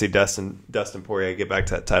more to see Dustin Poirier get back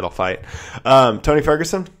to that title fight. Tony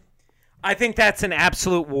Ferguson? I think that's an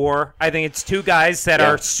absolute war. I think it's two guys that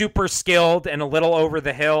are super skilled and a little over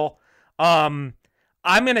the hill.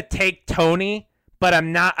 I'm going to take Tony, but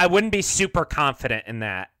I wouldn't be super confident in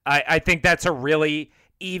that. I think that's a really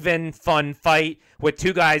even, fun fight with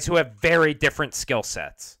two guys who have very different skill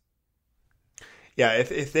sets. Yeah,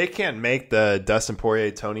 if they can't make the Dustin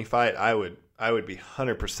Poirier-Tony fight, I would be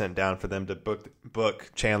 100% down for them to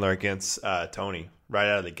book Chandler against Tony right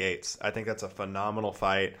out of the gates. I think that's a phenomenal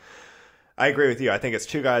fight. I agree with you. I think it's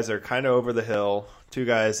two guys that are kind of over the hill, two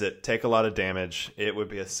guys that take a lot of damage. It would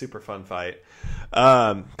be a super fun fight.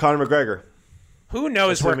 Conor McGregor. Who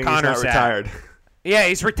knows where Conor's retired. Yeah,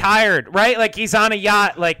 he's retired, right? Like he's on a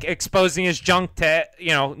yacht, like exposing his junk to,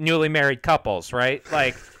 newly married couples, right?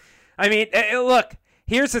 Like, I mean, look,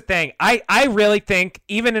 here's the thing. I really think,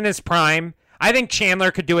 even in his prime, I think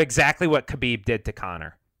Chandler could do exactly what Khabib did to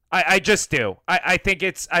Conor. I just do. I think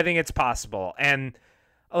it's possible. And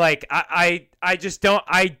like I just don't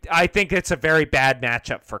I think it's a very bad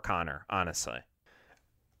matchup for Conor, honestly.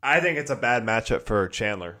 I think it's a bad matchup for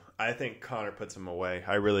Chandler. I think Conor puts him away.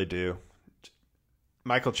 I really do.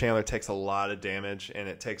 Michael Chandler takes a lot of damage, and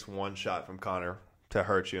it takes one shot from Conor to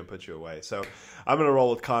hurt you and put you away. So I'm going to roll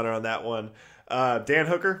with Conor on that one. Dan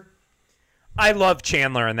Hooker? I love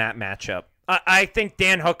Chandler in that matchup. I think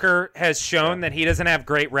Dan Hooker has shown that he doesn't have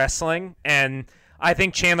great wrestling, and I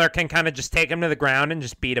think Chandler can kind of just take him to the ground and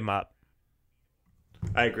just beat him up.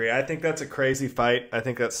 I agree. I think that's a crazy fight. I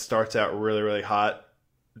think that starts out really, really hot.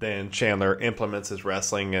 Then Chandler implements his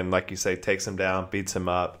wrestling and, like you say, takes him down, beats him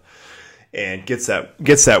up, and gets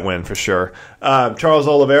that win for sure. Charles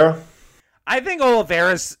Oliveira? I think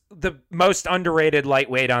Oliveira's the most underrated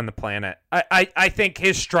lightweight on the planet. I think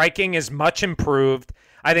his striking is much improved.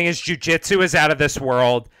 I think his jiu-jitsu is out of this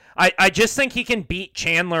world. I just think he can beat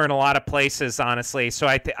Chandler in a lot of places, honestly. So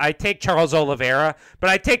I take Charles Oliveira, but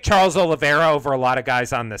I take Charles Oliveira over a lot of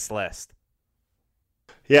guys on this list.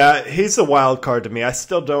 Yeah, he's a wild card to me. I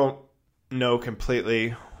still don't know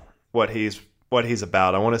completely what he's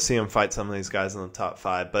about. I want to see him fight some of these guys in the top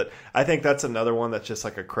 5, but I think that's another one that's just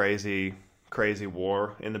like a crazy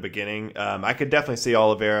war in the beginning. I could definitely see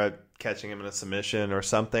Oliveira catching him in a submission or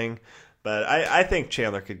something, but I think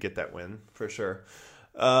Chandler could get that win for sure.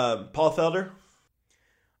 Paul Felder?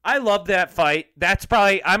 I love that fight.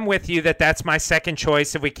 I'm with you that's my second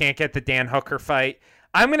choice if we can't get the Dan Hooker fight.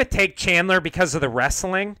 I'm going to take Chandler because of the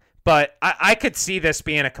wrestling, but I could see this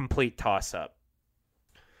being a complete toss-up.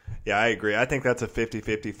 Yeah, I agree. I think that's a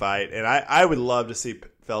 50-50 fight, and I would love to see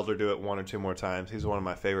Felder do it one or two more times. He's one of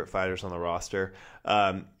my favorite fighters on the roster,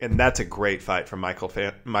 and that's a great fight for Michael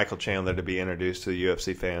Chandler to be introduced to the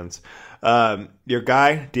UFC fans. Your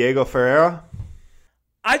guy, Diego Ferreira?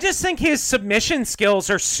 I just think his submission skills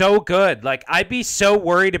are so good. Like, I'd be so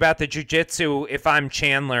worried about the jiu-jitsu if I'm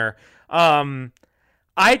Chandler.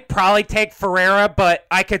 I'd probably take Ferreira, but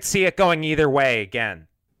I could see it going either way again.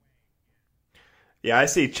 Yeah, I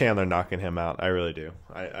see Chandler knocking him out. I really do.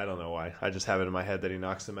 I don't know why. I just have it in my head that he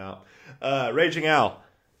knocks him out. Raging Al.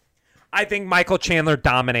 I think Michael Chandler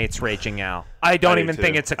dominates Raging Al. I don't even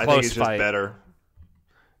think it's a close fight. I think he's just better.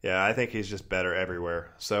 Yeah, I think he's just better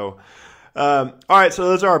everywhere. So, all right, so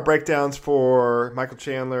those are our breakdowns for Michael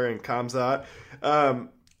Chandler and Khamzat.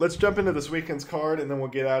 Let's jump into this weekend's card, and then we'll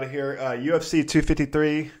get out of here. UFC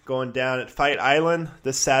 253 going down at Fight Island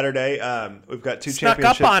this Saturday. We've got two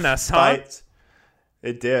championship Snuck up on us, fights. Huh?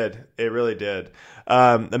 It did. It really did.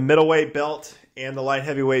 The middleweight belt and the light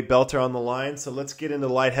heavyweight belt are on the line. So let's get into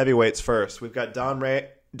the light heavyweights first. We've got Dom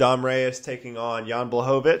Reyes taking on Jan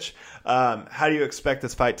Blachowicz. How do you expect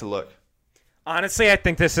this fight to look? Honestly, I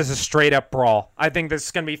think this is a straight-up brawl. I think this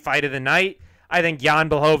is going to be fight of the night. I think Jan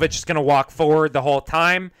Blachowicz is going to walk forward the whole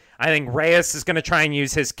time. I think Reyes is going to try and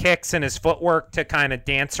use his kicks and his footwork to kind of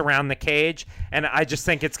dance around the cage. And I just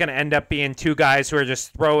think it's going to end up being two guys who are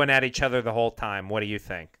just throwing at each other the whole time. What do you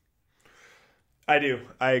think? I do.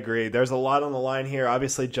 I agree. There's a lot on the line here.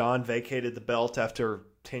 Obviously, John vacated the belt after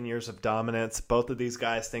 10 years of dominance. Both of these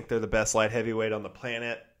guys think they're the best light heavyweight on the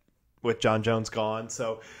planet with John Jones gone.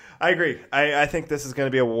 So I agree. I think this is going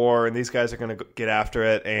to be a war, and these guys are going to get after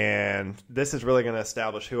it. And this is really going to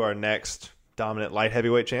establish who our next dominant light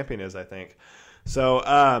heavyweight champion is, I think.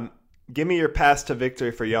 So give me your path to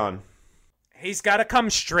victory for Jan. He's got to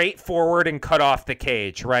come straight forward and cut off the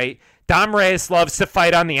cage, right? Dom Reyes loves to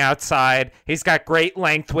fight on the outside. He's got great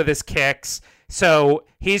length with his kicks. So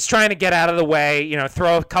he's trying to get out of the way,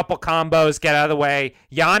 throw a couple combos, get out of the way.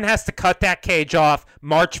 Jan has to cut that cage off,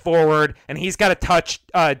 march forward, and he's got to touch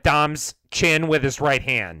Dom's chin with his right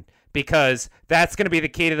hand, because that's going to be the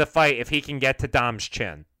key to the fight if he can get to Dom's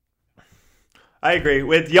chin. I agree.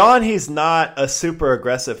 With Jan, he's not a super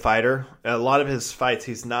aggressive fighter. A lot of his fights,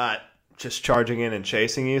 he's not just charging in and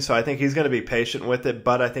chasing you. So I think he's going to be patient with it,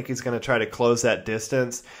 but I think he's going to try to close that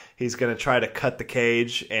distance. He's going to try to cut the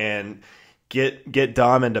cage and get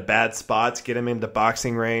Dom into bad spots, get him into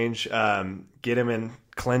boxing range, get him in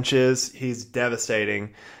clinches. He's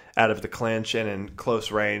devastating out of the clinch and in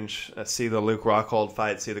close range. See the Luke Rockhold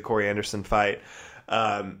fight, see the Corey Anderson fight.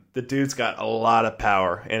 The dude's got a lot of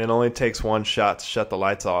power, and it only takes one shot to shut the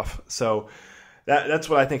lights off. So that's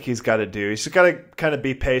what I think he's got to do. He's just got to kind of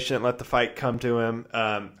be patient, let the fight come to him.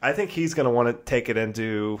 I think he's going to want to take it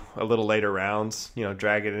into a little later rounds,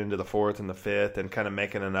 drag it into the fourth and the fifth and kind of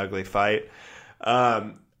make it an ugly fight.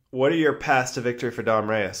 What are your paths to victory for Dom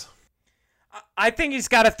Reyes? I think he's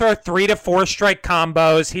got to throw 3 to 4 strike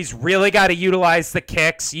combos. He's really got to utilize the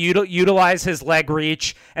kicks, utilize his leg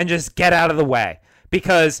reach, and just get out of the way.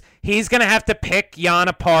 Because he's going to have to pick Jan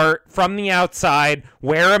apart from the outside,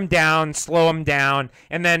 wear him down, slow him down.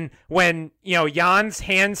 And then when, Jan's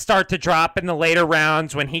hands start to drop in the later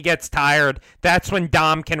rounds, when he gets tired, that's when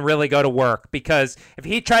Dom can really go to work. Because if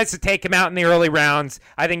he tries to take him out in the early rounds,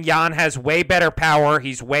 I think Jan has way better power.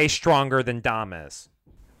 He's way stronger than Dom is.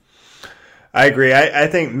 I agree. I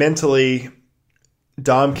think mentally,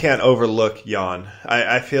 Dom can't overlook Jan.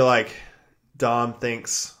 I feel like Dom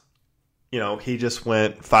thinks... he just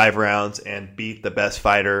went 5 rounds and beat the best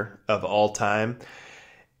fighter of all time.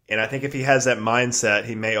 And I think if he has that mindset,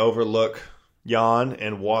 he may overlook Jan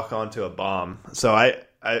and walk onto a bomb. So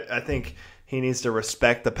I think he needs to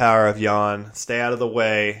respect the power of Jan, stay out of the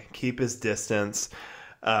way, keep his distance,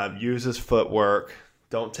 use his footwork,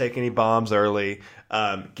 don't take any bombs early,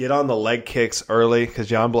 get on the leg kicks early because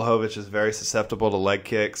Jan Blachowicz is very susceptible to leg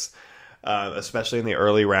kicks. Especially in the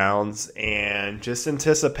early rounds, and just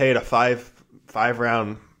anticipate a five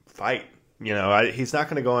round fight. He's not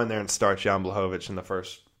going to go in there and start Jan Blachowicz in the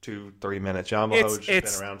first 2-3 minutes. Jan Blachowicz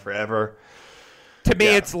has been around forever. To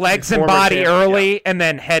me, it's legs and body early, and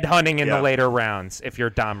then head hunting in the later rounds. If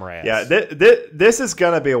you're Dom Reyes, this is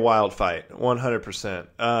going to be a wild fight,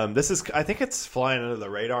 100%. I think it's flying under the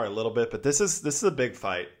radar a little bit, but this is a big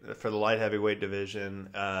fight for the light heavyweight division.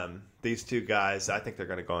 These two guys, I think they're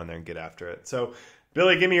going to go in there and get after it. So,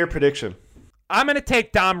 Billy, give me your prediction. I'm going to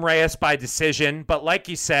take Dom Reyes by decision, but like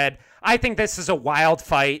you said, I think this is a wild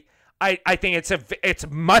fight. I think it's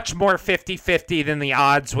much more 50-50 than the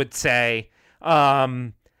odds would say.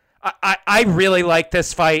 I really like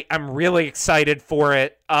this fight. I'm really excited for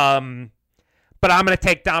it. But I'm going to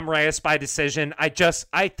take Dom Reyes by decision. I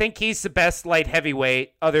think he's the best light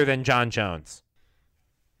heavyweight other than John Jones.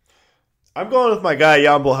 I'm going with my guy,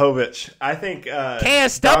 Jan Blachowicz. I think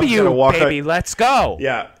KSW, baby, let's go.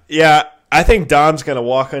 Yeah. I think Dom's going to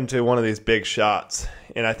walk into one of these big shots,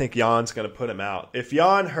 and I think Jan's going to put him out. If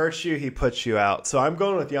Jan hurts you, he puts you out. So I'm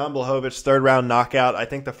going with Jan Blachowicz, 3rd round knockout. I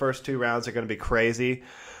think the first 2 rounds are going to be crazy.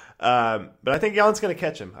 But I think Jan's going to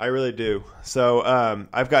catch him. I really do. So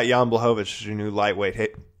I've got Jan Blachowicz as your new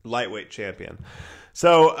lightweight champion.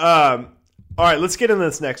 So, all right, let's get into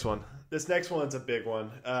this next one. This next one's a big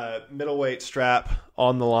one. Middleweight strap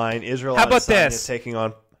on the line. Israel How about Adesanya this? Taking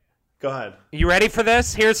on... Go ahead. You ready for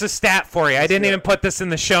this? Here's a stat for you. I didn't even put this in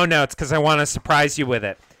the show notes because I want to surprise you with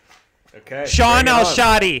it. Okay. Sean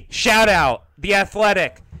Al-Shadi, shout out, The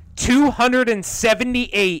Athletic.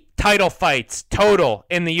 278 title fights total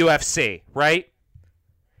in the UFC, right?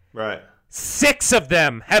 Right. 6 of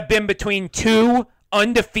them have been between 2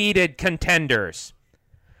 undefeated contenders.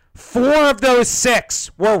 4 of those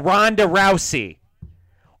 6 were Ronda Rousey.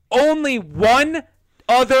 Only one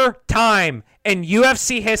other time in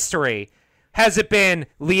UFC history has it been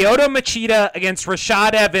Lyoto Machida against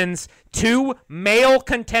Rashad Evans, 2 male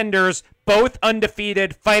contenders, both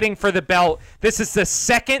undefeated, fighting for the belt. This is the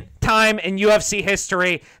 2nd time in UFC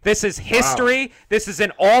history. This is history. Wow. This is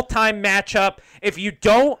an all-time matchup. If you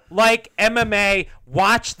don't like MMA,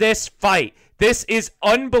 watch this fight. This is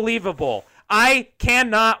unbelievable. I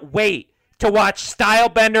cannot wait to watch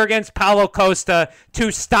Stylebender against Paulo Costa, 2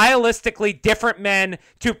 stylistically different men,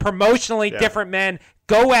 2 promotionally different men,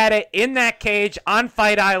 go at it in that cage on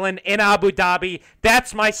Fight Island in Abu Dhabi.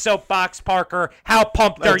 That's my soapbox, Parker. How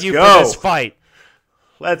pumped are you for this fight?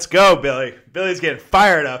 Let's go, Billy. Billy's getting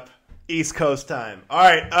fired up. East Coast time. All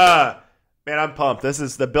right, man, I'm pumped.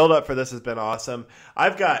 The build-up for this has been awesome.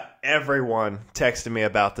 I've got everyone texting me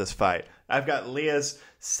about this fight. I've got Leah's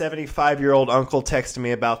 75-year-old uncle texting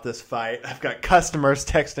me about this fight. I've got customers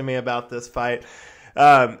texting me about this fight.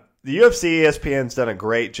 The UFC ESPN's done a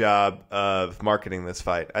great job of marketing this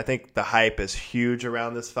fight. I think the hype is huge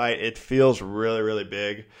around this fight. It feels really, really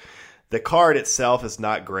big. The card itself is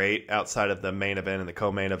not great outside of the main event and the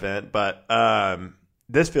co-main event, but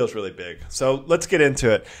this feels really big. So let's get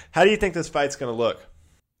into it. How do you think this fight's going to look?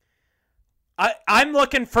 I'm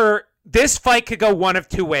looking for – this fight could go one of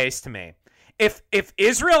 2 ways to me. If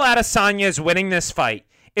Israel Adesanya is winning this fight,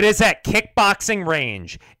 it is at kickboxing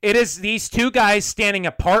range. It is these 2 guys standing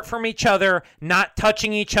apart from each other, not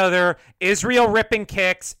touching each other, Israel ripping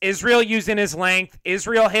kicks, Israel using his length,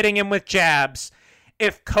 Israel hitting him with jabs.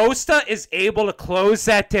 If Costa is able to close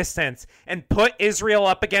that distance and put Israel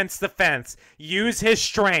up against the fence, use his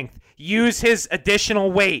strength, use his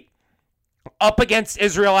additional weight up against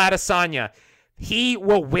Israel Adesanya, he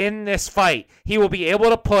will win this fight. He will be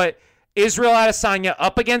able to put Israel Adesanya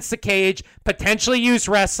up against the cage, potentially use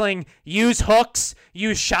wrestling, use hooks,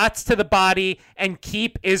 use shots to the body, and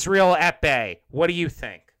keep Israel at bay. What do you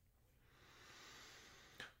think?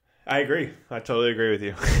 I agree. I totally agree with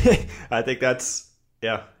you. I think that's,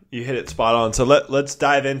 yeah, you hit it spot on. So let's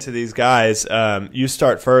dive into these guys. You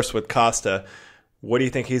start first with Costa. What do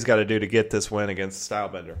you think he's got to do to get this win against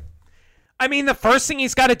Stylebender? I mean, the first thing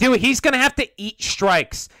he's got to do, he's going to have to eat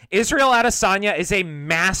strikes. Israel Adesanya is a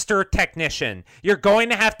master technician. You're going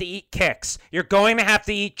to have to eat kicks. You're going to have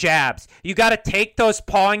to eat jabs. You got to take those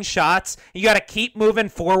pawing shots. You got to keep moving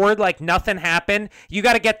forward like nothing happened. You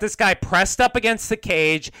got to get this guy pressed up against the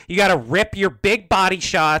cage. You got to rip your big body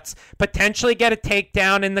shots, potentially get a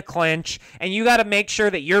takedown in the clinch, and you got to make sure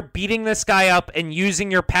that you're beating this guy up and using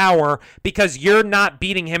your power because you're not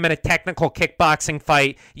beating him in a technical kickboxing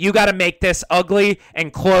fight. You got to make this ugly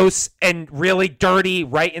and close and really dirty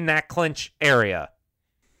right in that clinch area.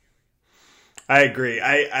 I agree.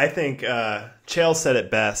 I think Chael said it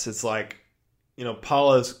best. It's like,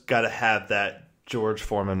 Paulo's got to have that George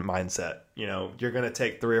Foreman mindset. You're going to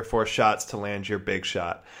take 3 or 4 shots to land your big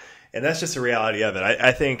shot. And that's just the reality of it.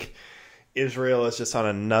 I think Israel is just on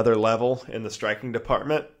another level in the striking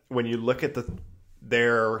department. When you look at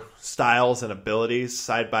their styles and abilities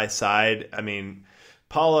side by side, I mean,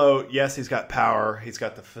 Paulo, yes, he's got power. He's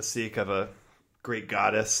got the physique of a Greek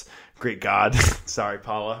god. Sorry,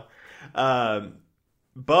 Paulo.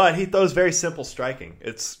 But he throws very simple striking.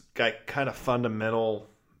 It's got kind of fundamental,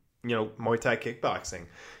 Muay Thai kickboxing.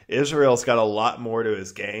 Israel's got a lot more to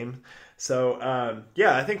his game. So,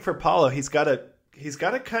 I think for Paulo, he's got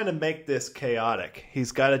to kind of make this chaotic.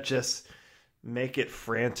 He's got to just make it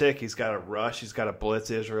frantic. He's got to rush. He's got to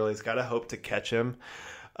blitz Israel. He's got to hope to catch him.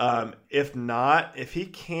 If he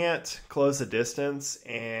can't close the distance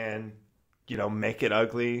and, make it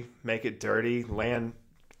ugly, make it dirty, land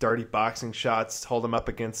dirty boxing shots, hold him up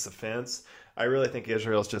against the fence, I really think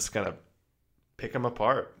Israel's just going to pick him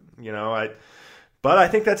apart. But I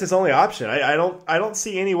think that's his only option. I don't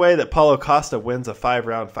see any way that Paulo Costa wins a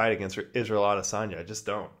 5-round fight against Israel Adesanya. I just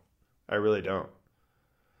don't. I really don't.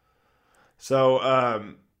 So,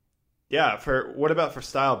 what about for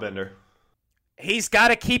Stylebender? He's got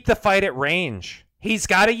to keep the fight at range. He's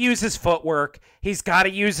got to use his footwork. He's got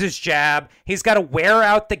to use his jab. He's got to wear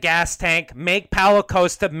out the gas tank, make Paulo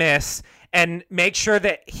Costa miss, and make sure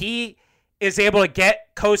that he is able to get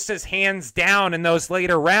Costa's hands down in those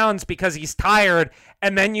later rounds because he's tired,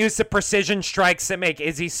 and then use the precision strikes that make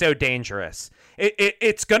Izzy so dangerous.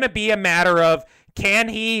 It's going to be a matter of, can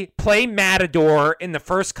he play Matador in the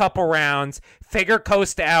first couple rounds, figure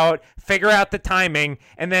Costa out, figure out the timing,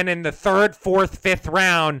 and then in the 3rd, 4th, 5th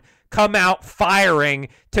round, come out firing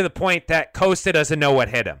to the point that Costa doesn't know what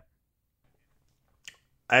hit him?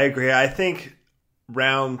 I agree. I think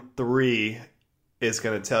round 3 is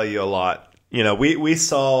going to tell you a lot. We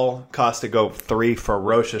saw Costa go 3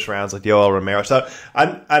 ferocious rounds with Yoel Romero. So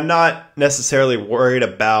I'm not necessarily worried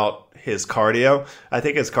about his cardio. I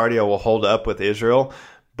think his cardio will hold up with Israel,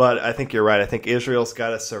 but I think you're right. I think Israel's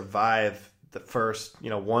got to survive the first,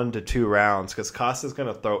 1 to 2 rounds because Costa's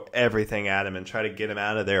going to throw everything at him and try to get him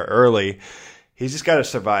out of there early. He's just got to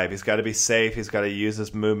survive. He's got to be safe. He's got to use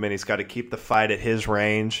his movement. He's got to keep the fight at his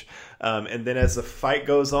range. And then as the fight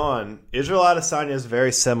goes on, Israel Adesanya is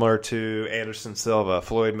very similar to Anderson Silva,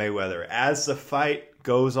 Floyd Mayweather. As the fight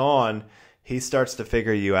goes on, he starts to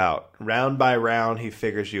figure you out. Round by round, he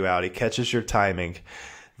figures you out. He catches your timing.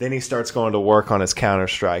 Then he starts going to work on his counter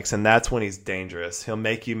strikes, and that's when he's dangerous. He'll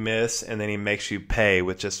make you miss, and then he makes you pay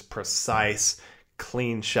with just precise,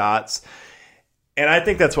 clean shots. And I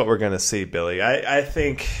think that's what we're going to see, Billy. I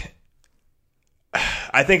think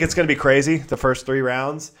it's going to be crazy the first 3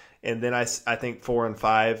 rounds, and then I think 4 and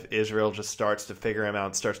 5, Israel just starts to figure him out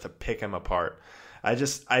and starts to pick him apart.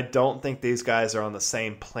 I don't think these guys are on the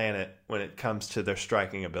same planet when it comes to their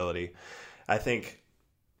striking ability. I think,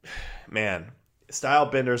 man,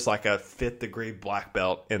 Stylebender's like a 5th degree black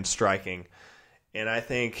belt in striking. And I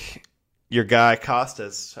think your guy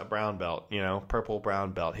Costa's a brown belt, purple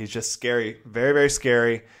brown belt. He's just scary, very, very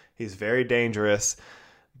scary. He's very dangerous.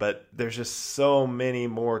 But there's just so many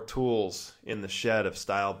more tools in the shed of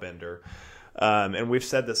Stylebender. And we've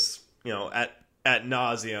said this, at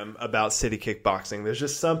nauseum about City Kickboxing. There's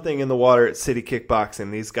just something in the water at City Kickboxing.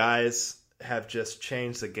 These guys have just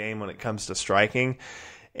changed the game when it comes to striking,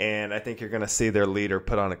 and I think you're going to see their leader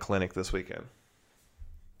put on a clinic this weekend.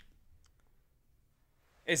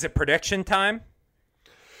 Is it prediction time?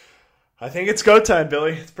 I think it's go time,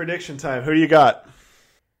 Billy. It's prediction time. Who do you got?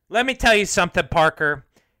 Let me tell you something, Parker.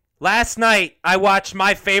 Last night, I watched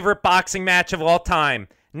my favorite boxing match of all time,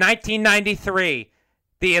 1993.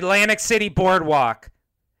 the Atlantic City Boardwalk,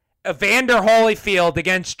 Evander Holyfield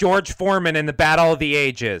against George Foreman in the Battle of the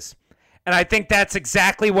Ages. And I think that's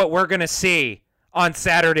exactly what we're going to see on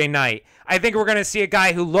Saturday night. I think we're going to see a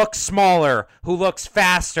guy who looks smaller, who looks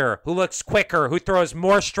faster, who looks quicker, who throws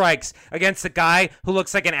more strikes against a guy who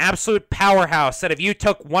looks like an absolute powerhouse that if you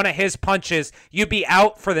took one of his punches, you'd be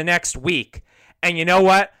out for the next week. And you know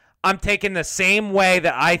what? I'm taking the same way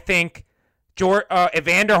that I think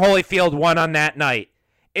Evander Holyfield won on that night.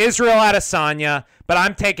 Israel Adesanya, but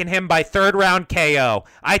I'm taking him by third round KO.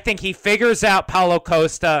 I think he figures out Paulo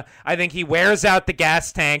Costa. I think he wears out the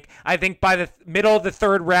gas tank. I think by the middle of the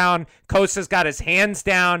third round, Costa's got his hands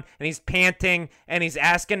down and he's panting and he's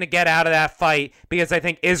asking to get out of that fight because I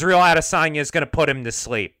think Israel Adesanya is going to put him to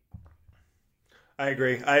sleep. I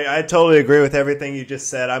agree. I totally agree with everything you just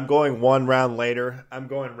said. I'm going one round later. I'm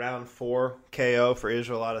going round 4 KO for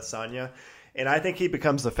Israel Adesanya. And I think he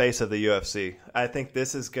becomes the face of the UFC. I think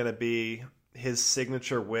this is going to be his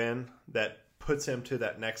signature win that puts him to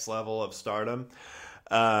that next level of stardom.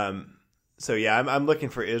 So, yeah, I'm looking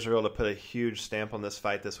for Israel to put a huge stamp on this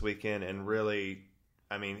fight this weekend. And really,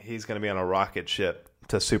 I mean, he's going to be on a rocket ship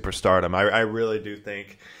to superstardom. I really do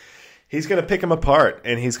think he's going to pick him apart.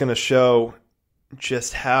 And he's going to show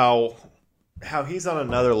just how he's on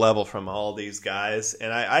another level from all these guys.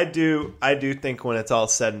 And I do think when it's all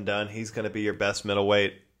said and done, he's going to be your best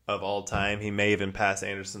middleweight of all time. He may even pass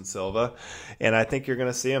Anderson Silva. And I think you're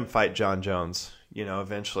going to see him fight John Jones,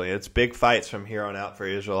 eventually. It's big fights from here on out for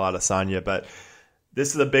Israel Adesanya, but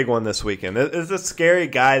this is a big one this weekend. It's a scary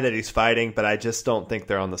guy that he's fighting, but I just don't think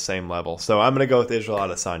they're on the same level. So I'm going to go with Israel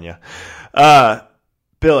Adesanya.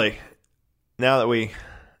 Billy, now that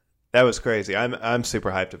that was crazy. I'm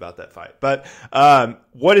super hyped about that fight. But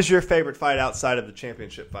what is your favorite fight outside of the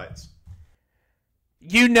championship fights?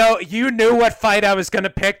 You knew what fight I was going to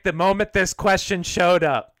pick the moment this question showed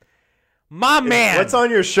up. Man. What's on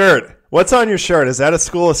your shirt? Is that a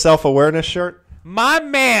School of Self-Awareness shirt? My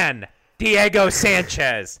man, Diego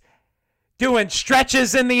Sanchez, doing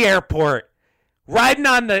stretches in the airport, riding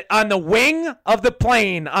on the wing of the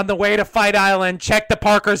plane on the way to Fight Island. Check the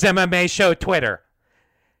Parker's MMA Show Twitter.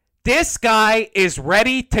 This guy is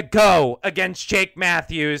ready to go against Jake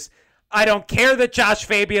Matthews. I don't care that Josh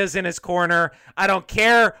Fabia's in his corner. I don't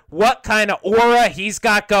care what kind of aura he's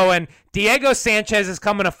got going. Diego Sanchez is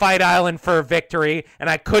coming to Fight Island for a victory, and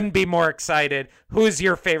I couldn't be more excited. Who's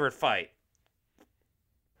your favorite fight?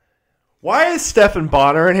 Why is Stephan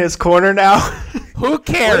Bonnar in his corner now? Who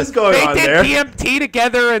cares? What is going on there? They did DMT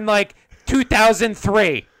together in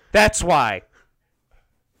 2003. That's why.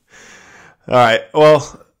 All right,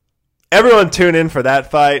 well, everyone tune in for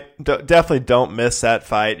that fight. Definitely don't miss that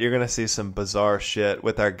fight. You're going to see some bizarre shit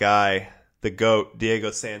with our guy, the GOAT,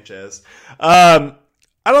 Diego Sanchez. I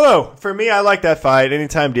don't know. For me, I like that fight.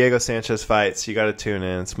 Anytime Diego Sanchez fights, you got to tune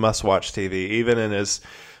in. It's must-watch TV, even in his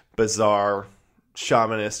bizarre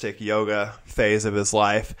shamanistic yoga phase of his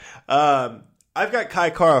life. I've got Kai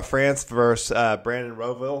Kara France versus Brandon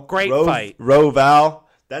Roval. Great fight. Roval.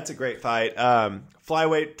 That's a great fight.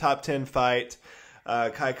 Flyweight top 10 fight.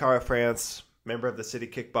 Kai Kara France, member of the City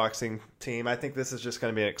Kickboxing team. I think this is just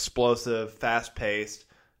going to be an explosive, fast-paced,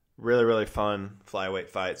 really, really fun flyweight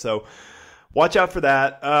fight. So watch out for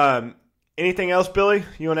that. Anything else, Billy,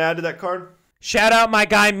 you want to add to that card? Shout out my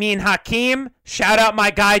guy, Mean Hakeem. Shout out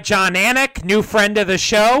my guy, John Anik, new friend of the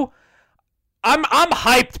show. I'm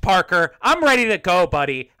hyped, Parker. I'm ready to go,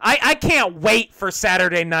 buddy. I can't wait for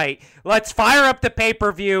Saturday night. Let's fire up the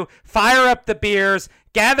pay-per-view, fire up the beers,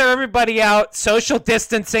 gather everybody out, social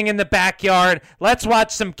distancing in the backyard. Let's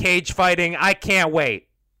watch some cage fighting. I can't wait.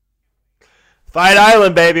 Fight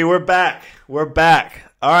Island, baby. We're back.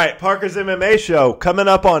 All right, Parker's MMA Show coming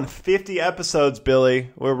up on 50 episodes,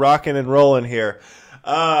 Billy. We're rocking and rolling here.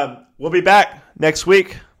 We'll be back next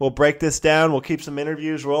week. We'll break this down. We'll keep some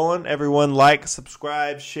interviews rolling. Everyone like,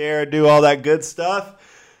 subscribe, share, do all that good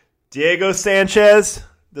stuff. Diego Sanchez,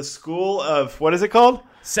 the School of, what is it called?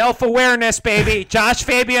 Self-awareness, baby. Josh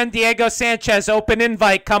Fabia and Diego Sanchez, open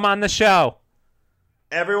invite. Come on the show.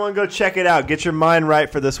 Everyone go check it out. Get your mind right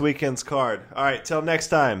for this weekend's card. All right, till next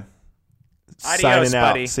time. Adios, Signing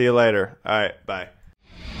out. buddy. See you later. All right, bye.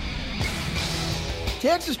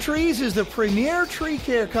 Texas Trees is the premier tree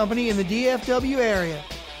care company in the DFW area.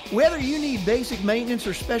 Whether you need basic maintenance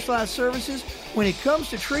or specialized services, when it comes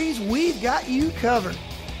to trees, we've got you covered.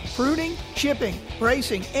 Pruning, chipping,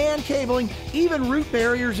 bracing, and cabling, even root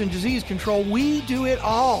barriers and disease control, we do it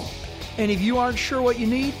all. And if you aren't sure what you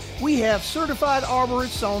need, we have certified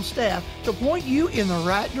arborists on staff to point you in the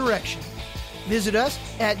right direction. Visit us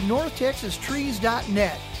at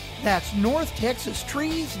NorthTexasTrees.net. That's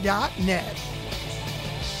NorthTexasTrees.net.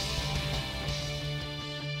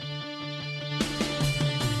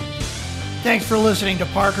 Thanks for listening to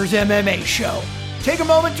Parker's MMA Show. Take a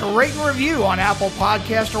moment to rate and review on Apple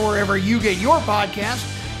Podcast or wherever you get your podcast,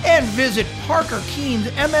 and visit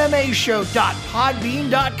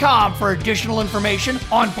ParkerKeen'sMMAShow.podbean.com for additional information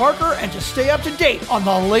on Parker and to stay up to date on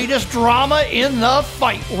the latest drama in the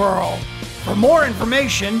fight world. For more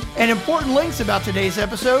information and important links about today's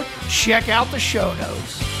episode, check out the show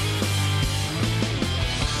notes.